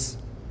leaves?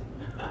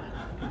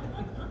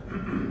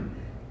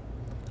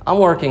 I'm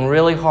working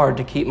really hard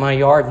to keep my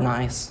yard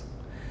nice,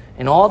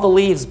 and all the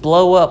leaves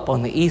blow up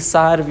on the east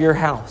side of your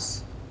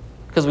house,"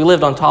 because we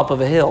lived on top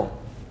of a hill.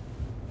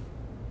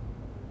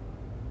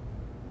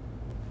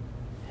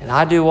 And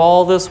I do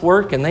all this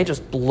work, and they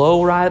just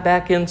blow right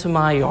back into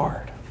my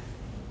yard.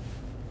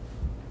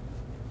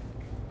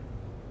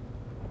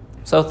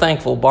 So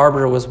thankful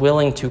Barbara was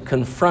willing to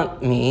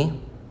confront me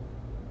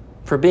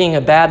for being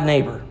a bad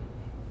neighbor.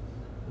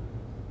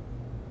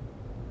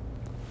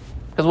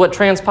 Because what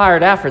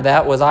transpired after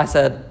that was I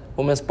said,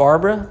 "Well, Miss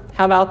Barbara,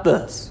 how about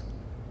this?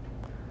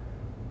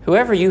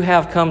 Whoever you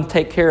have come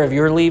take care of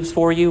your leaves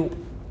for you,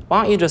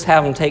 why don't you just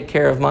have them take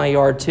care of my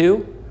yard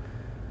too?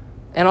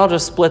 And I'll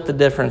just split the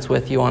difference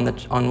with you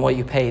on what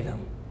you pay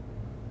them."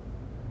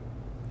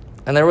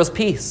 And there was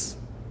peace.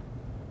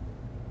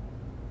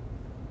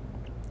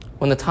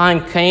 When the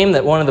time came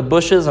that one of the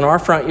bushes in our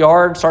front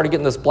yard started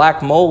getting this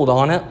black mold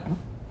on it,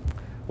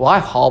 well, I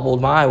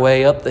hobbled my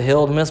way up the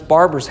hill to Miss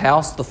Barbara's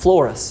house, the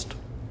florist.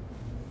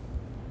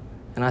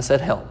 And I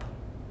said, "Help."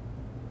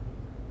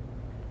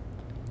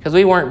 Because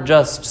we weren't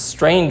just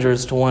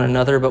strangers to one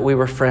another, but we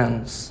were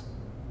friends.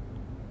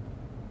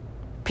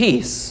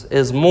 Peace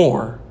is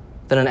more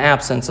than an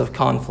absence of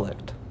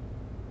conflict.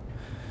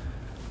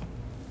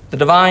 The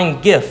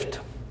divine gift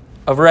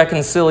of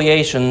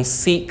reconciliation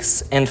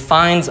seeks and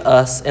finds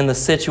us in the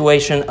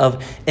situation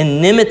of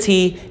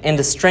enmity and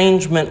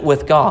estrangement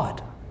with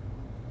God.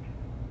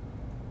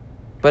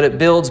 But it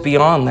builds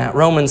beyond that.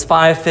 Romans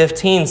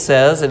 5:15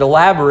 says, it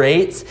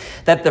elaborates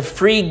that the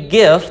free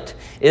gift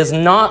is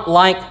not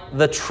like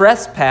the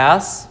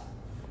trespass,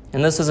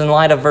 and this is in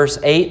light of verse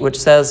 8, which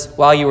says,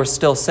 "While you were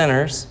still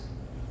sinners,"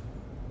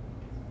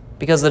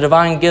 because the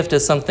divine gift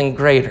is something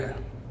greater.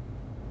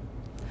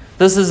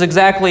 This is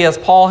exactly as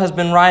Paul has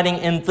been writing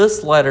in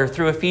this letter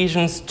through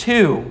Ephesians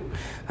 2,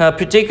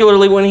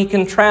 particularly when he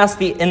contrasts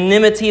the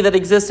enmity that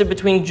existed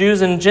between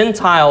Jews and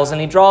Gentiles,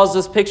 and he draws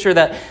this picture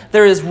that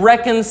there is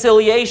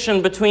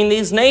reconciliation between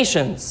these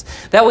nations.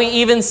 That we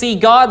even see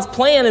God's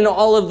plan in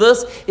all of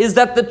this is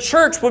that the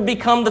church would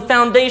become the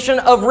foundation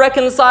of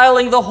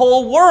reconciling the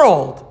whole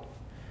world.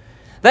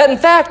 That in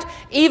fact,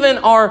 even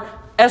our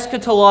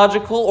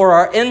eschatological or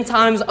our end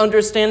times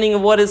understanding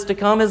of what is to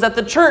come is that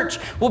the church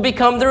will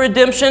become the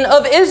redemption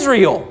of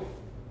Israel.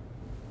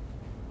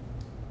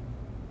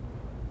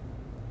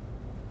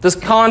 This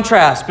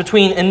contrast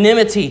between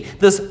enmity,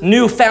 this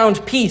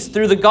newfound peace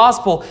through the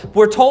gospel,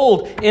 we're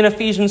told in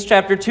Ephesians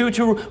chapter 2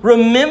 to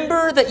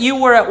remember that you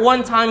were at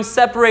one time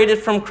separated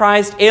from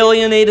Christ,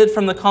 alienated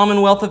from the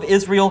commonwealth of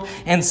Israel,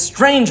 and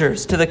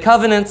strangers to the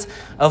covenants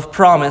of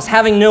promise,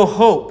 having no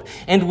hope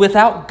and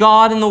without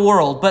God in the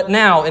world. But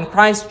now in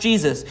Christ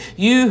Jesus,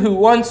 you who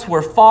once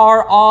were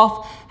far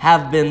off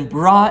have been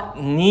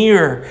brought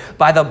near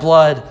by the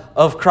blood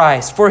of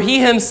Christ. For he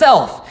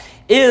himself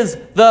is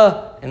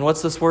the, and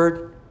what's this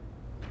word?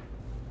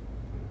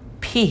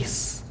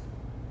 Peace.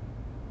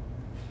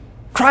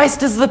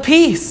 Christ is the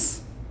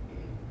peace.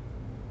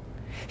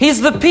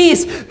 He's the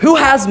peace who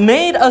has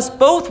made us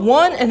both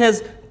one and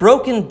has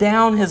broken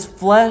down his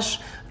flesh,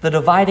 the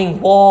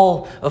dividing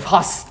wall of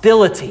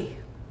hostility.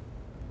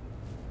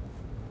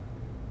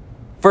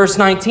 Verse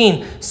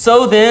 19,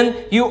 so then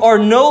you are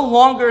no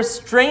longer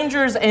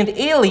strangers and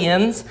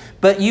aliens,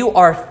 but you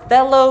are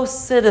fellow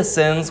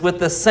citizens with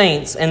the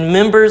saints and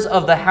members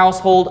of the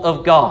household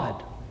of God.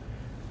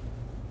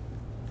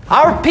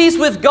 Our peace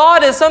with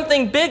God is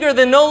something bigger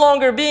than no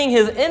longer being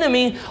his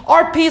enemy.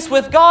 Our peace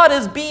with God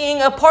is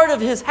being a part of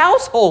his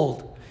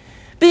household.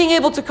 being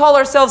able to call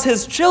ourselves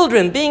his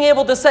children, being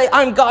able to say,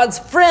 I'm God's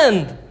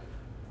friend.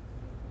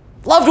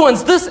 Loved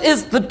ones, this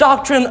is the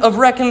doctrine of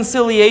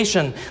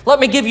reconciliation. Let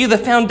me give you the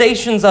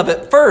foundations of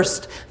it.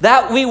 First,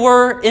 that we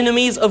were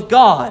enemies of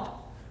God.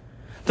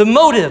 The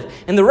motive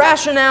and the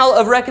rationale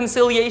of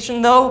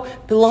reconciliation, though,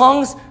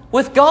 belongs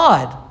with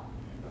God.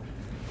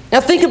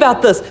 Now think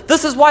about this.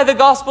 This is why the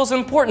gospel is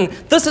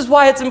important. This is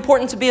why it's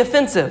important to be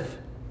offensive.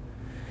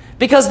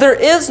 Because there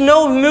is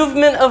no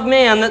movement of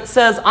man that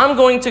says, I'm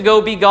going to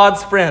go be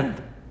God's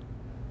friend.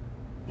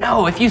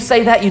 No, if you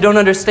say that, you don't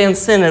understand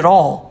sin at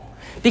all.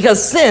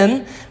 Because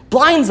sin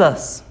blinds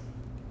us.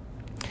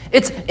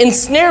 It's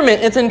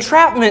ensnarement, it's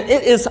entrapment,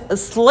 it is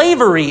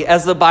slavery,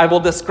 as the Bible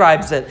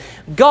describes it.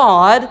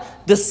 God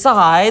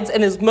decides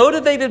and is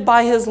motivated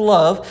by his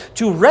love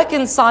to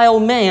reconcile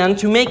man,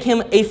 to make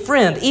him a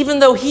friend, even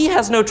though he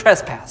has no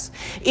trespass,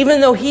 even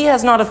though he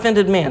has not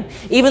offended man,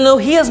 even though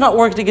he has not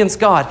worked against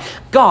God.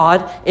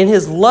 God, in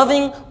his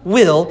loving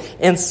will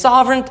and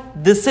sovereign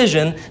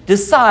decision,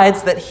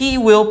 decides that he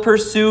will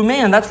pursue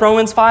man. That's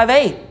Romans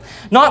 5:8.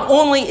 Not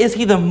only is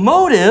he the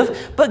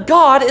motive, but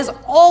God is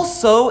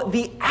also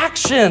the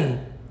action.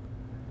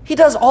 He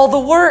does all the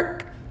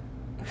work.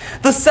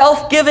 The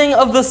self-giving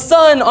of the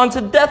Son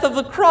unto death of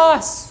the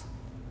cross.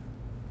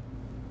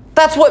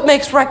 That's what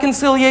makes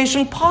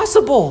reconciliation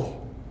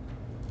possible.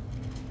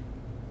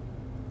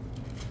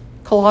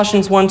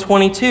 Colossians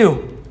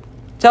 1:22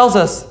 tells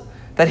us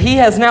that he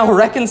has now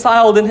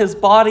reconciled in his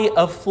body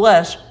of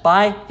flesh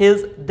by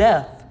his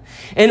death,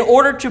 in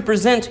order to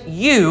present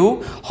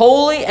you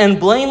holy and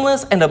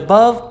blameless and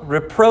above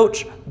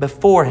reproach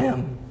before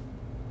him.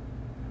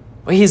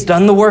 Well, he's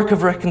done the work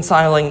of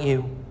reconciling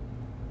you.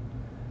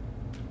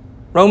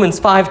 Romans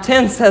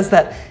 5:10 says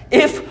that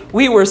if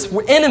we were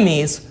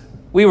enemies,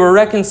 we were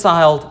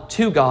reconciled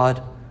to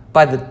God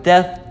by the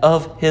death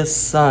of his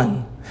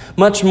Son.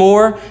 Much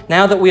more,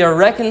 now that we are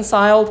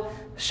reconciled,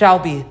 shall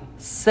be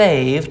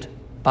saved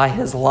by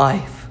his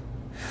life.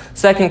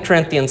 2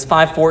 Corinthians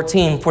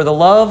 5:14, for the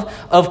love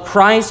of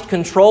Christ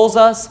controls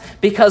us,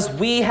 because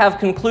we have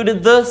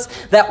concluded this,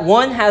 that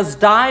one has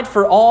died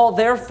for all,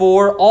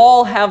 therefore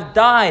all have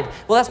died.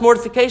 Well, that's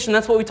mortification.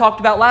 That's what we talked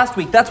about last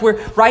week. That's where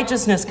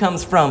righteousness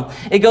comes from.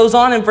 It goes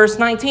on in verse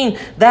 19.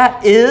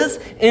 That is,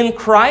 in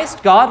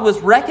Christ, God was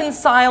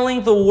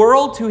reconciling the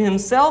world to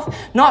himself,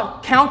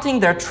 not counting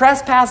their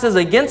trespasses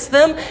against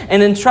them,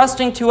 and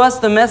entrusting to us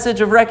the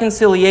message of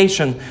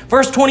reconciliation.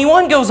 Verse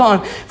 21 goes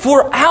on,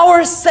 for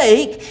our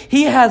sake,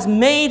 he has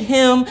made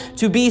him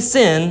to be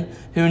sin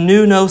who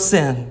knew no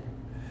sin,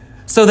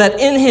 so that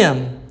in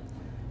him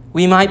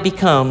we might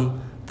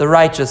become the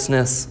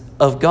righteousness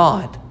of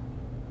God.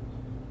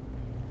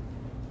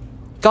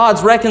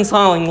 God's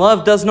reconciling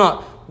love does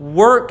not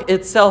work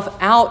itself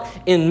out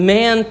in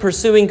man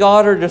pursuing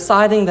God or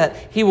deciding that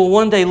he will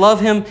one day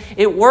love him.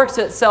 It works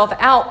itself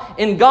out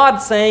in God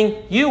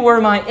saying, you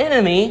were my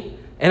enemy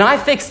and I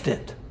fixed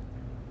it.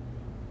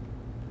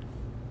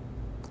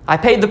 I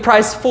paid the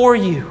price for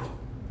you.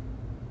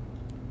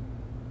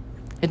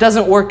 It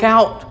doesn't work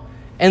out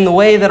in the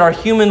way that our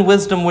human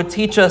wisdom would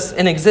teach us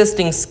in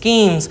existing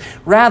schemes.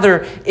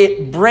 Rather,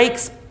 it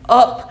breaks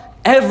up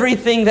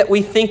everything that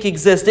we think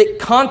exists. It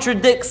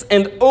contradicts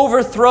and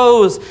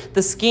overthrows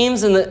the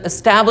schemes and the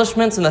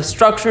establishments and the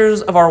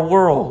structures of our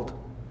world.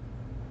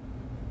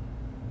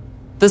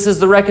 This is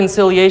the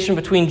reconciliation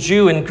between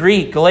Jew and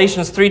Greek.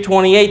 Galatians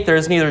 3:28, there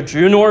is neither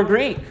Jew nor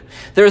Greek.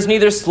 There is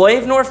neither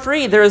slave nor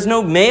free. There is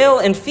no male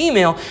and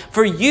female,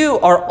 for you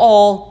are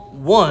all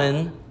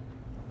one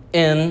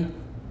in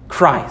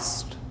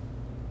Christ.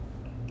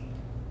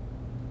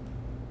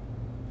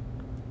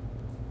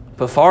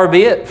 But far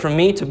be it from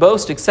me to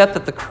boast except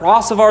that the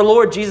cross of our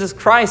Lord Jesus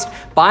Christ,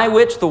 by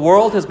which the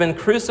world has been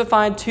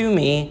crucified to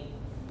me,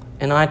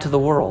 and I to the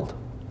world.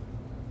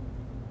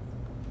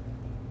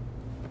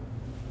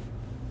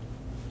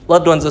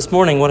 Loved ones, this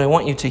morning, what I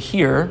want you to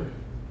hear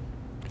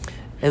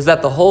is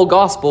that the whole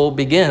gospel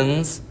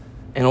begins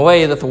in a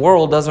way that the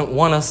world doesn't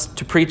want us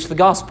to preach the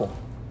gospel.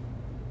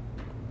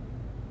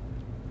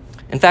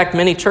 In fact,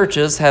 many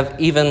churches have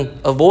even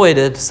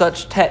avoided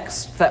such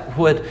texts that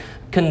would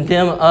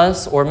condemn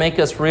us or make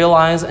us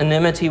realize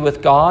enmity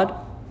with God.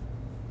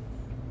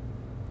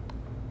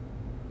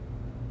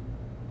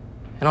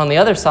 And on the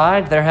other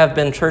side, there have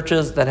been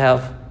churches that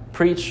have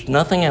preached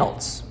nothing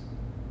else.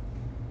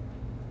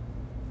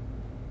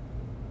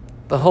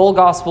 The whole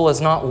gospel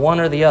is not one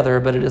or the other,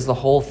 but it is the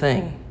whole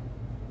thing.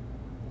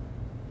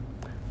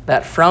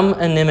 That from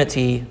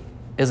enmity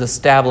is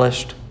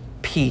established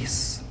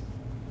peace.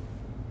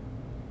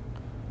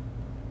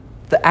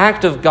 The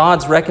act of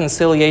God's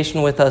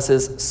reconciliation with us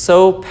is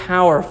so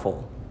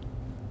powerful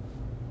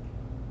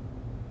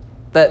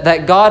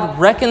that God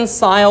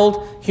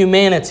reconciled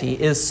humanity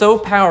is so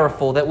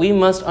powerful that we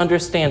must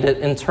understand it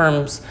in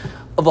terms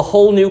of a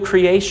whole new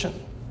creation.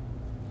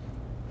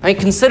 I mean,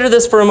 consider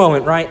this for a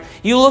moment, right?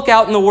 You look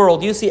out in the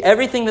world, you see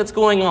everything that's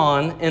going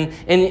on,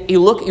 and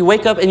you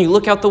wake up and you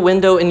look out the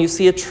window and you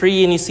see a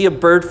tree and you see a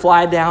bird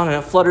fly down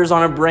and it flutters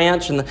on a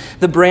branch and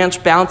the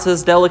branch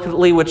bounces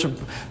delicately, which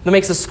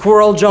makes a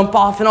squirrel jump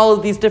off and all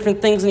of these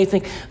different things, and you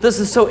think, this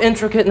is so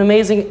intricate and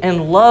amazing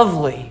and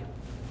lovely.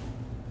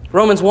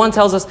 Romans 1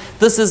 tells us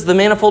this is the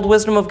manifold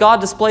wisdom of God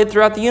displayed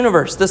throughout the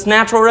universe, this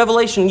natural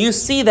revelation. You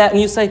see that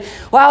and you say,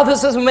 wow,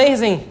 this is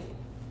amazing.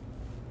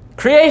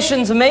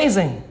 Creation's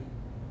amazing.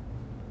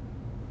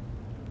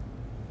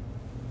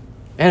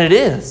 And it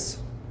is.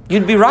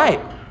 You'd be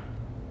right.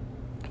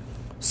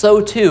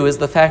 So too is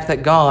the fact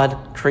that God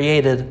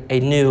created a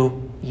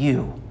new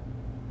you.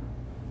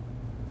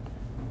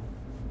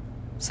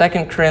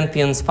 2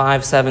 Corinthians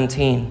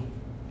 5:17.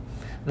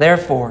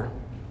 Therefore,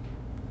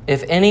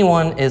 if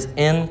anyone is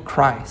in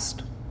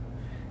Christ,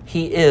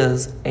 he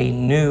is a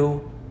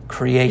new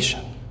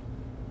creation.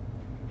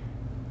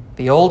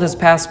 The old has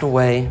passed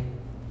away,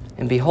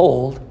 and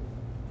behold,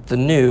 the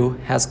new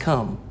has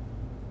come.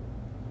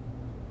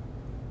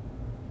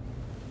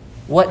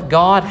 What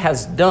God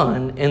has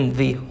done in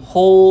the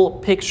whole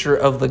picture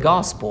of the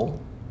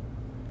gospel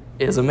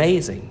is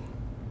amazing.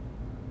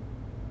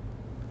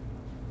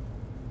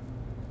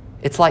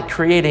 It's like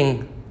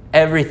creating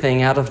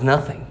everything out of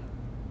nothing.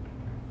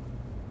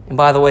 And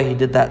by the way, he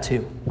did that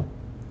too.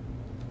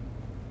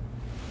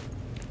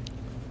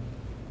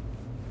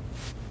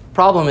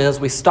 Problem is,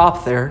 we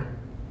stop there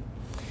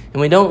and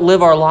we don't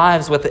live our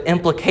lives with the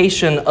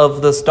implication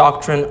of this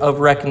doctrine of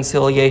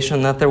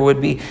reconciliation, that there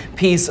would be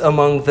peace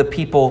among the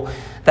people,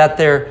 that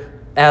there,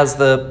 as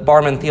the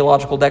Barman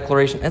Theological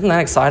Declaration. Isn't that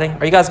exciting?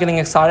 Are you guys getting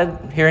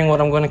excited hearing what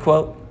I'm going to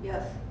quote?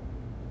 Yes.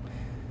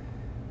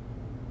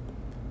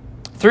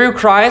 Through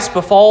Christ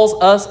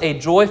befalls us a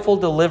joyful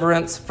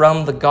deliverance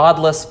from the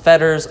godless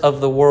fetters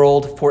of the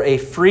world for a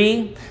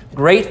free,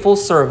 grateful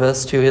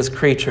service to his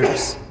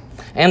creatures.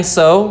 And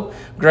so,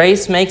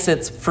 grace makes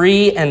its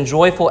free and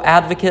joyful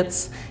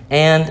advocates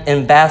and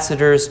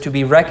ambassadors to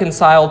be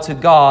reconciled to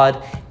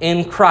God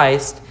in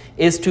Christ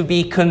is to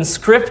be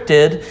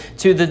conscripted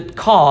to the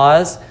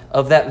cause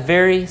of that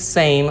very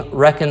same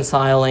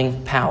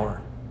reconciling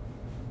power.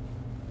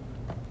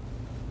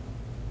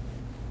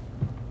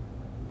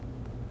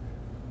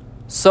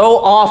 So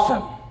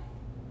often,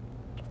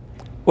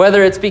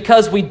 whether it's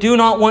because we do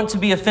not want to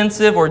be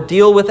offensive or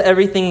deal with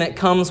everything that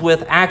comes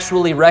with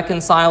actually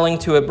reconciling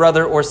to a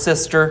brother or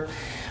sister,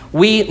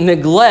 we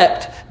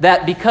neglect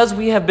that because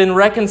we have been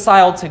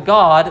reconciled to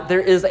God, there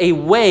is a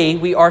way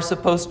we are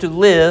supposed to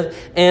live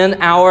in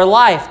our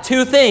life.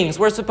 Two things.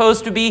 We're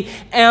supposed to be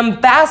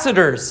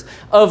ambassadors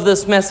of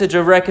this message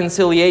of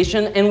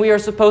reconciliation, and we are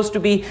supposed to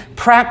be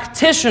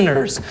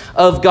practitioners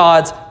of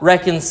God's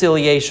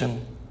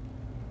reconciliation.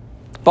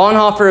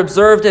 Bonhoeffer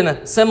observed in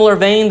a similar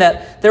vein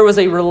that there was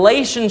a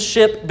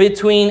relationship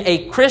between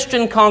a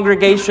Christian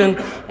congregation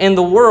and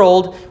the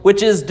world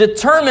which is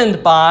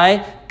determined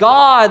by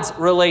God's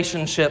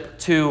relationship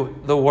to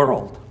the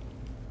world.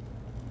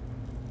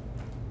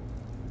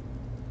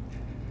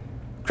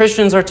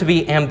 Christians are to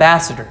be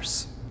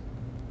ambassadors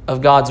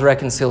of God's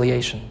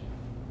reconciliation.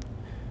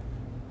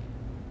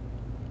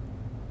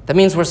 That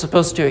means we're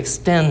supposed to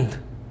extend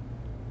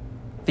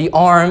the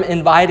arm,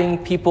 inviting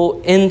people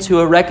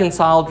into a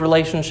reconciled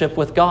relationship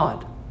with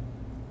God.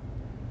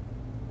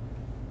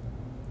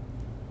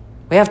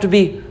 We have to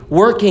be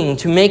working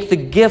to make the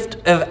gift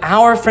of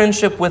our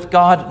friendship with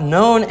God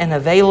known and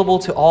available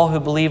to all who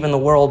believe in the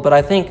world. But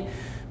I think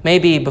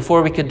maybe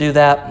before we could do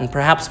that, and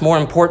perhaps more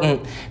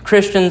important,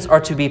 Christians are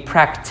to be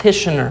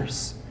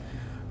practitioners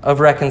of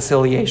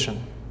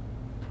reconciliation.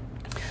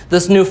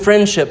 This new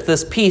friendship,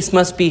 this peace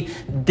must be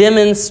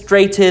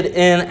demonstrated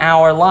in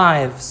our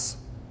lives.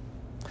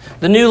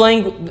 The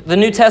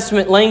New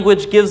Testament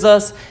language gives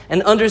us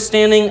an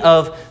understanding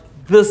of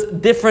this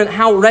different,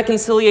 how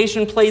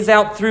reconciliation plays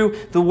out through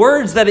the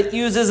words that it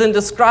uses in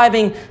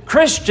describing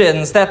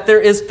Christians, that there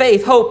is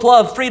faith, hope,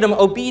 love, freedom,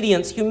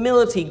 obedience,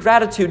 humility,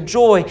 gratitude,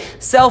 joy,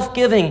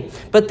 self-giving.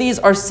 But these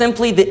are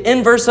simply the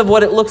inverse of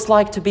what it looks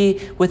like to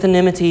be with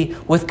enmity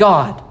with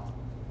God.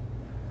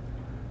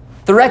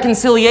 The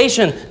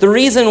reconciliation, the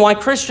reason why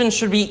Christians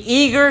should be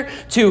eager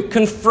to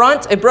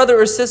confront a brother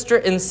or sister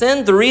in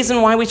sin, the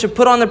reason why we should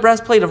put on the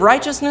breastplate of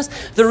righteousness,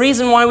 the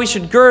reason why we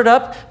should gird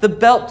up the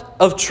belt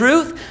of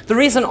truth, the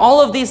reason all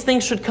of these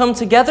things should come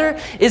together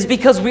is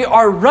because we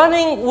are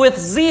running with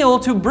zeal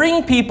to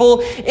bring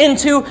people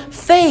into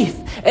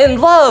faith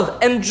and love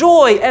and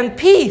joy and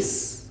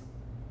peace.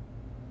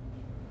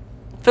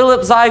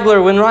 Philip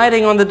Ziegler, when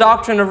writing on the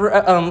doctrine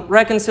of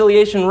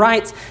reconciliation,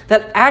 writes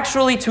that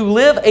actually to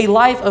live a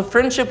life of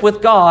friendship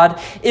with God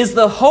is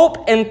the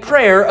hope and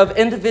prayer of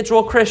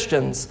individual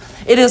Christians.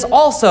 It is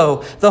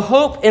also the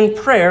hope and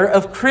prayer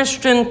of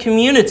Christian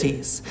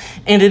communities,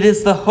 and it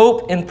is the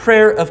hope and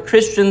prayer of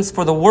Christians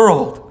for the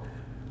world.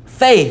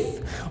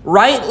 Faith,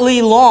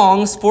 rightly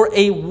longs for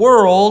a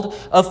world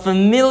of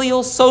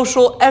familial,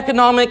 social,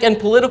 economic, and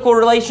political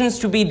relations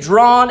to be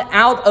drawn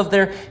out of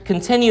their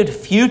continued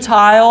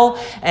futile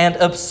and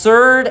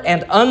absurd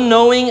and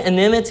unknowing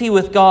enmity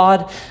with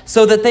God,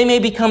 so that they may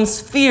become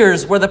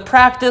spheres where the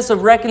practice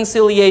of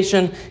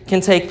reconciliation can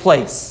take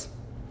place.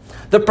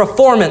 The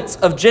performance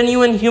of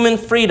genuine human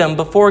freedom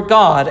before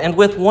God and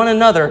with one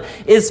another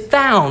is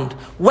found,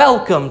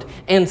 welcomed,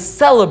 and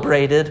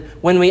celebrated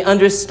when we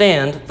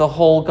understand the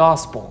whole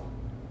gospel.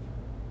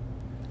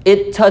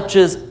 It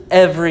touches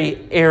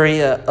every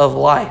area of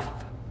life.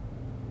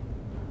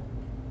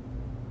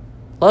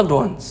 Loved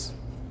ones,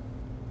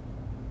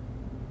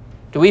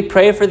 do we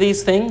pray for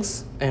these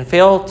things and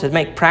fail to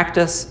make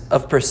practice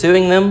of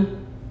pursuing them?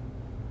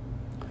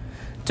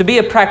 To be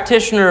a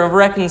practitioner of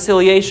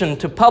reconciliation,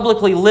 to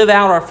publicly live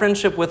out our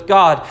friendship with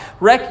God,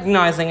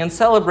 recognizing and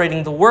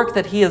celebrating the work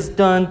that He has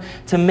done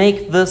to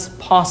make this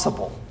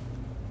possible.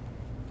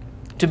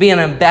 To be an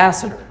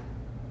ambassador.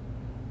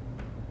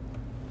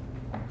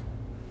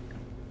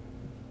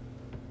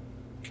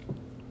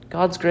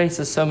 God's grace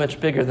is so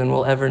much bigger than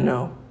we'll ever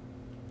know.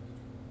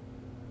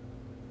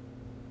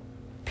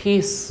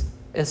 Peace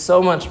is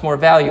so much more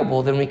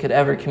valuable than we could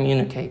ever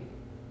communicate.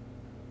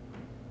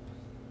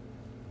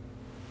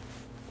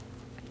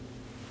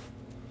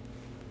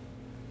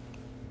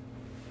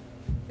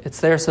 It's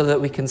there so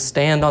that we can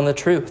stand on the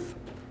truth,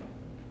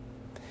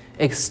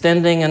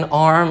 extending an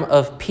arm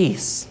of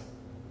peace,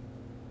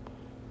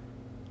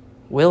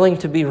 willing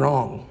to be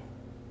wrong.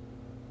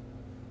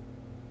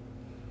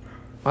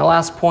 My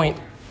last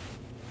point,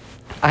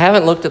 I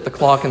haven't looked at the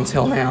clock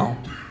until now,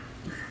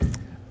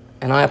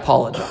 and I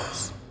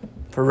apologize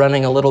for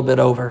running a little bit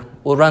over.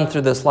 We'll run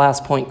through this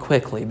last point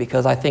quickly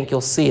because I think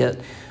you'll see it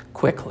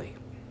quickly.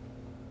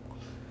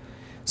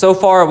 So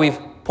far, we've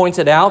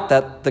pointed out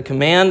that the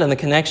command and the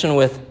connection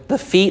with the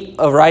feet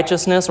of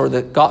righteousness, or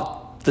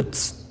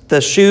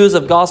the shoes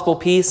of gospel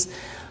peace,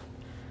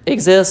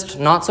 exist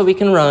not so we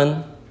can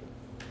run,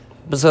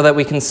 but so that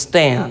we can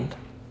stand.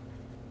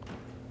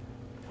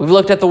 We've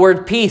looked at the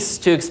word peace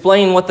to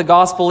explain what the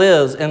gospel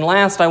is. And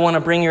last, I want to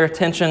bring your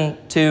attention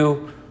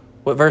to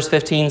what verse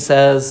 15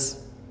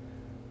 says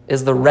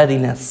is the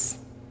readiness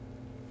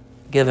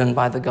given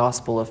by the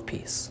gospel of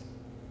peace.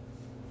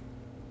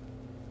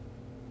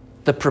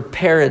 The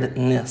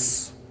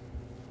preparedness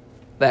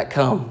that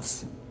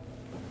comes.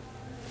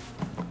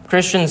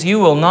 Christians, you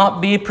will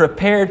not be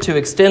prepared to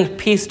extend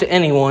peace to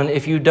anyone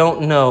if you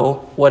don't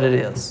know what it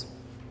is.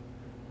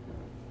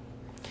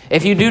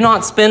 If you do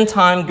not spend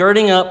time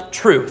girding up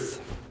truth,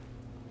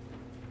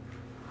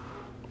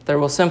 there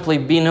will simply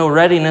be no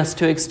readiness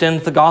to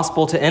extend the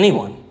gospel to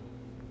anyone.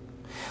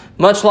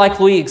 Much like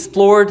we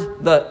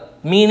explored the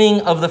meaning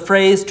of the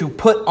phrase to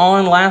put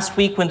on last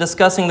week when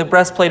discussing the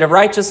breastplate of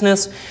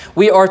righteousness,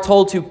 we are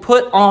told to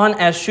put on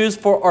as shoes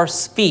for our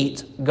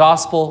feet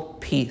gospel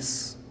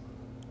peace.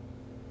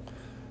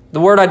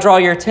 The word I draw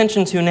your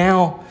attention to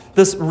now,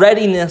 this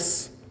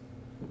readiness,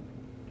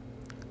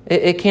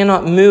 it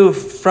cannot move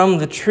from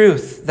the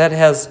truth that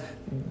has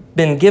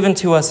been given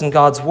to us in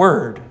God's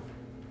word.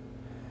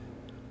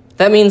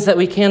 That means that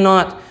we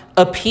cannot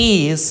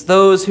appease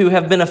those who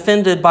have been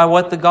offended by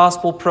what the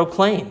gospel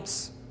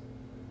proclaims.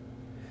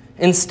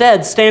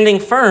 Instead, standing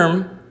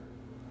firm,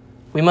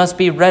 we must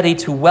be ready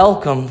to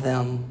welcome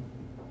them.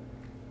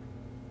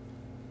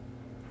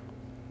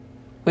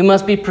 We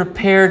must be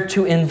prepared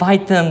to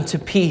invite them to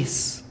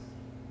peace.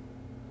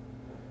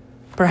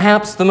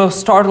 Perhaps the most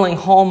startling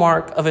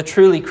hallmark of a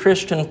truly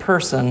Christian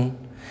person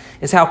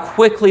is how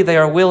quickly they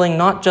are willing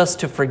not just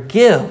to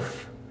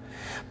forgive,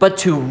 but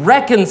to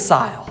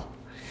reconcile,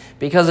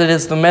 because it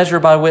is the measure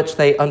by which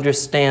they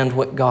understand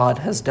what God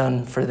has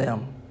done for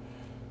them.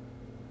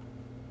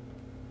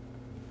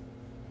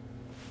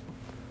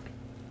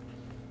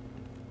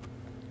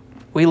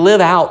 We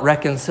live out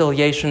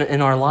reconciliation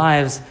in our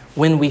lives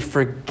when we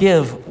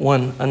forgive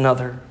one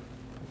another.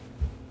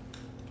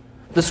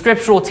 The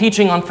scriptural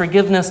teaching on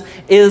forgiveness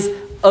is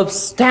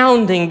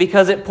astounding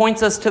because it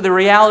points us to the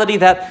reality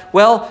that,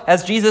 well,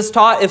 as Jesus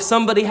taught, if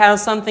somebody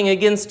has something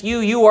against you,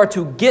 you are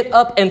to get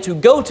up and to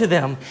go to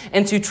them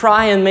and to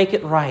try and make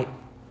it right.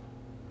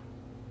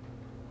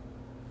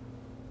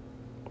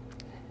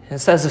 It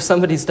says if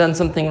somebody's done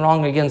something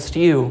wrong against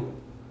you,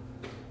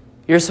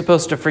 you're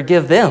supposed to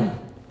forgive them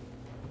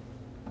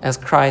as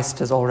Christ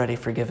has already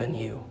forgiven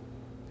you.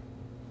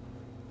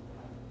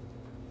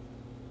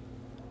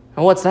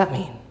 And what's that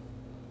mean?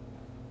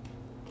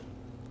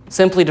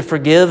 Simply to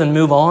forgive and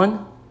move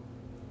on?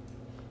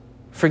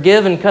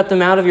 Forgive and cut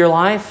them out of your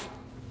life?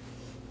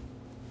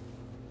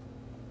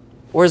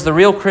 Or is the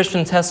real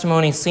Christian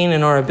testimony seen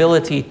in our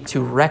ability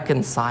to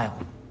reconcile,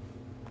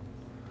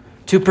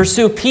 to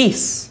pursue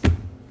peace?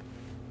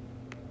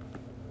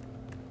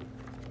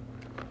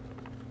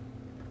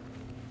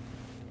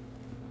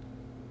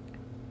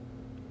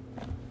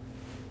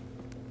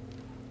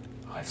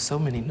 I have so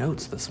many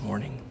notes this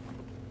morning.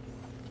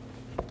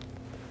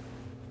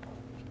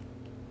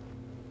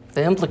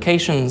 The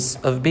implications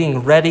of being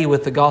ready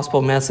with the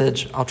gospel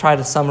message, I'll try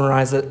to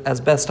summarize it as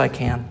best I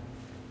can.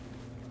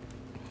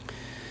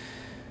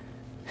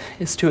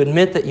 is to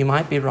admit that you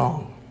might be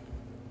wrong.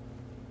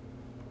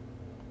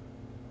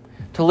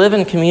 To live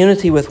in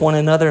community with one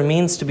another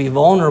means to be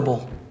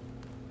vulnerable.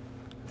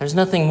 There's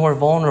nothing more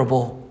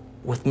vulnerable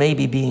with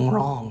maybe being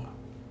wrong.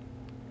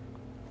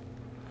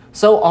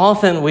 So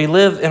often we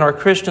live in our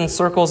Christian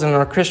circles and in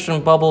our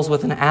Christian bubbles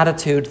with an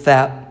attitude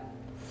that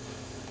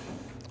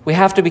we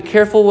have to be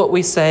careful what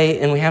we say,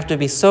 and we have to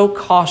be so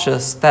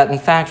cautious that in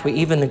fact we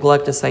even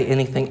neglect to say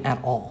anything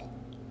at all.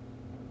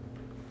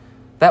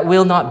 That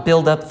will not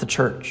build up the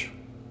church.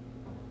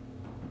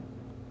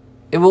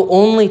 It will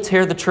only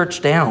tear the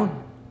church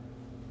down.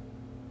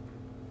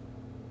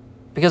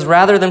 Because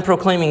rather than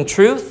proclaiming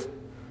truth,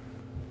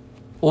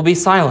 we'll be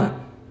silent.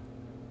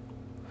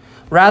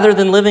 Rather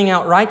than living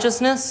out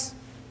righteousness,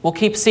 we'll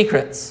keep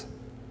secrets.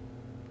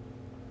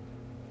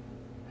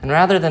 And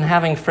rather than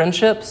having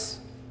friendships,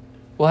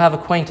 we'll have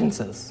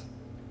acquaintances.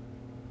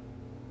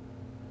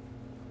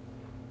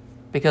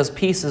 Because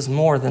peace is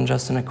more than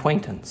just an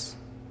acquaintance.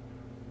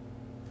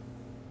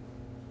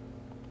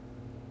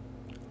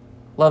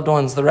 Loved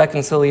ones, the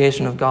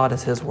reconciliation of God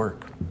is His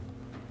work.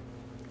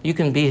 You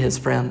can be His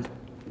friend.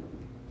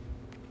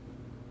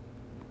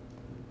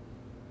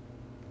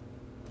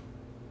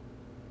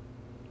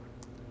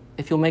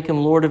 If you'll make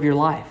Him Lord of your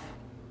life,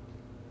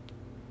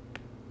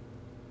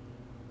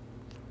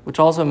 which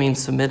also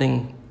means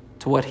submitting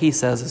to what He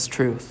says is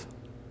truth.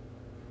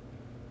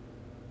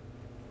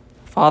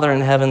 Father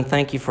in heaven,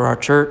 thank You for our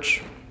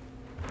church.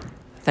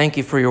 Thank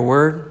You for Your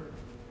word.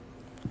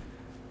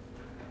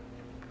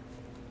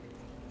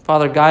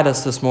 Father, guide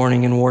us this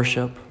morning in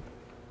worship.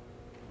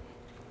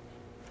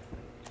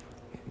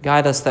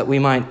 Guide us that we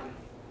might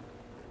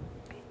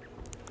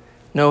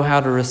know how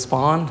to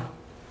respond.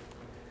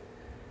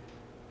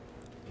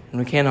 And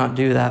we cannot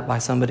do that by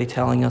somebody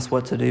telling us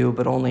what to do,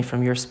 but only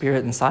from Your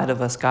Spirit inside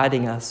of us,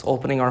 guiding us,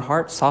 opening our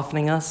hearts,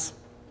 softening us.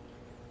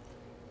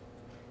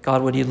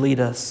 God, would You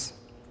lead us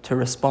to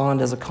respond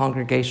as a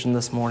congregation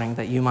this morning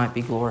that You might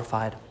be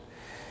glorified.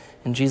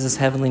 In Jesus'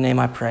 heavenly name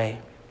I pray.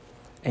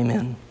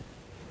 Amen.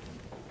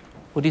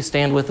 Would you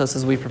stand with us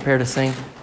as we prepare to sing?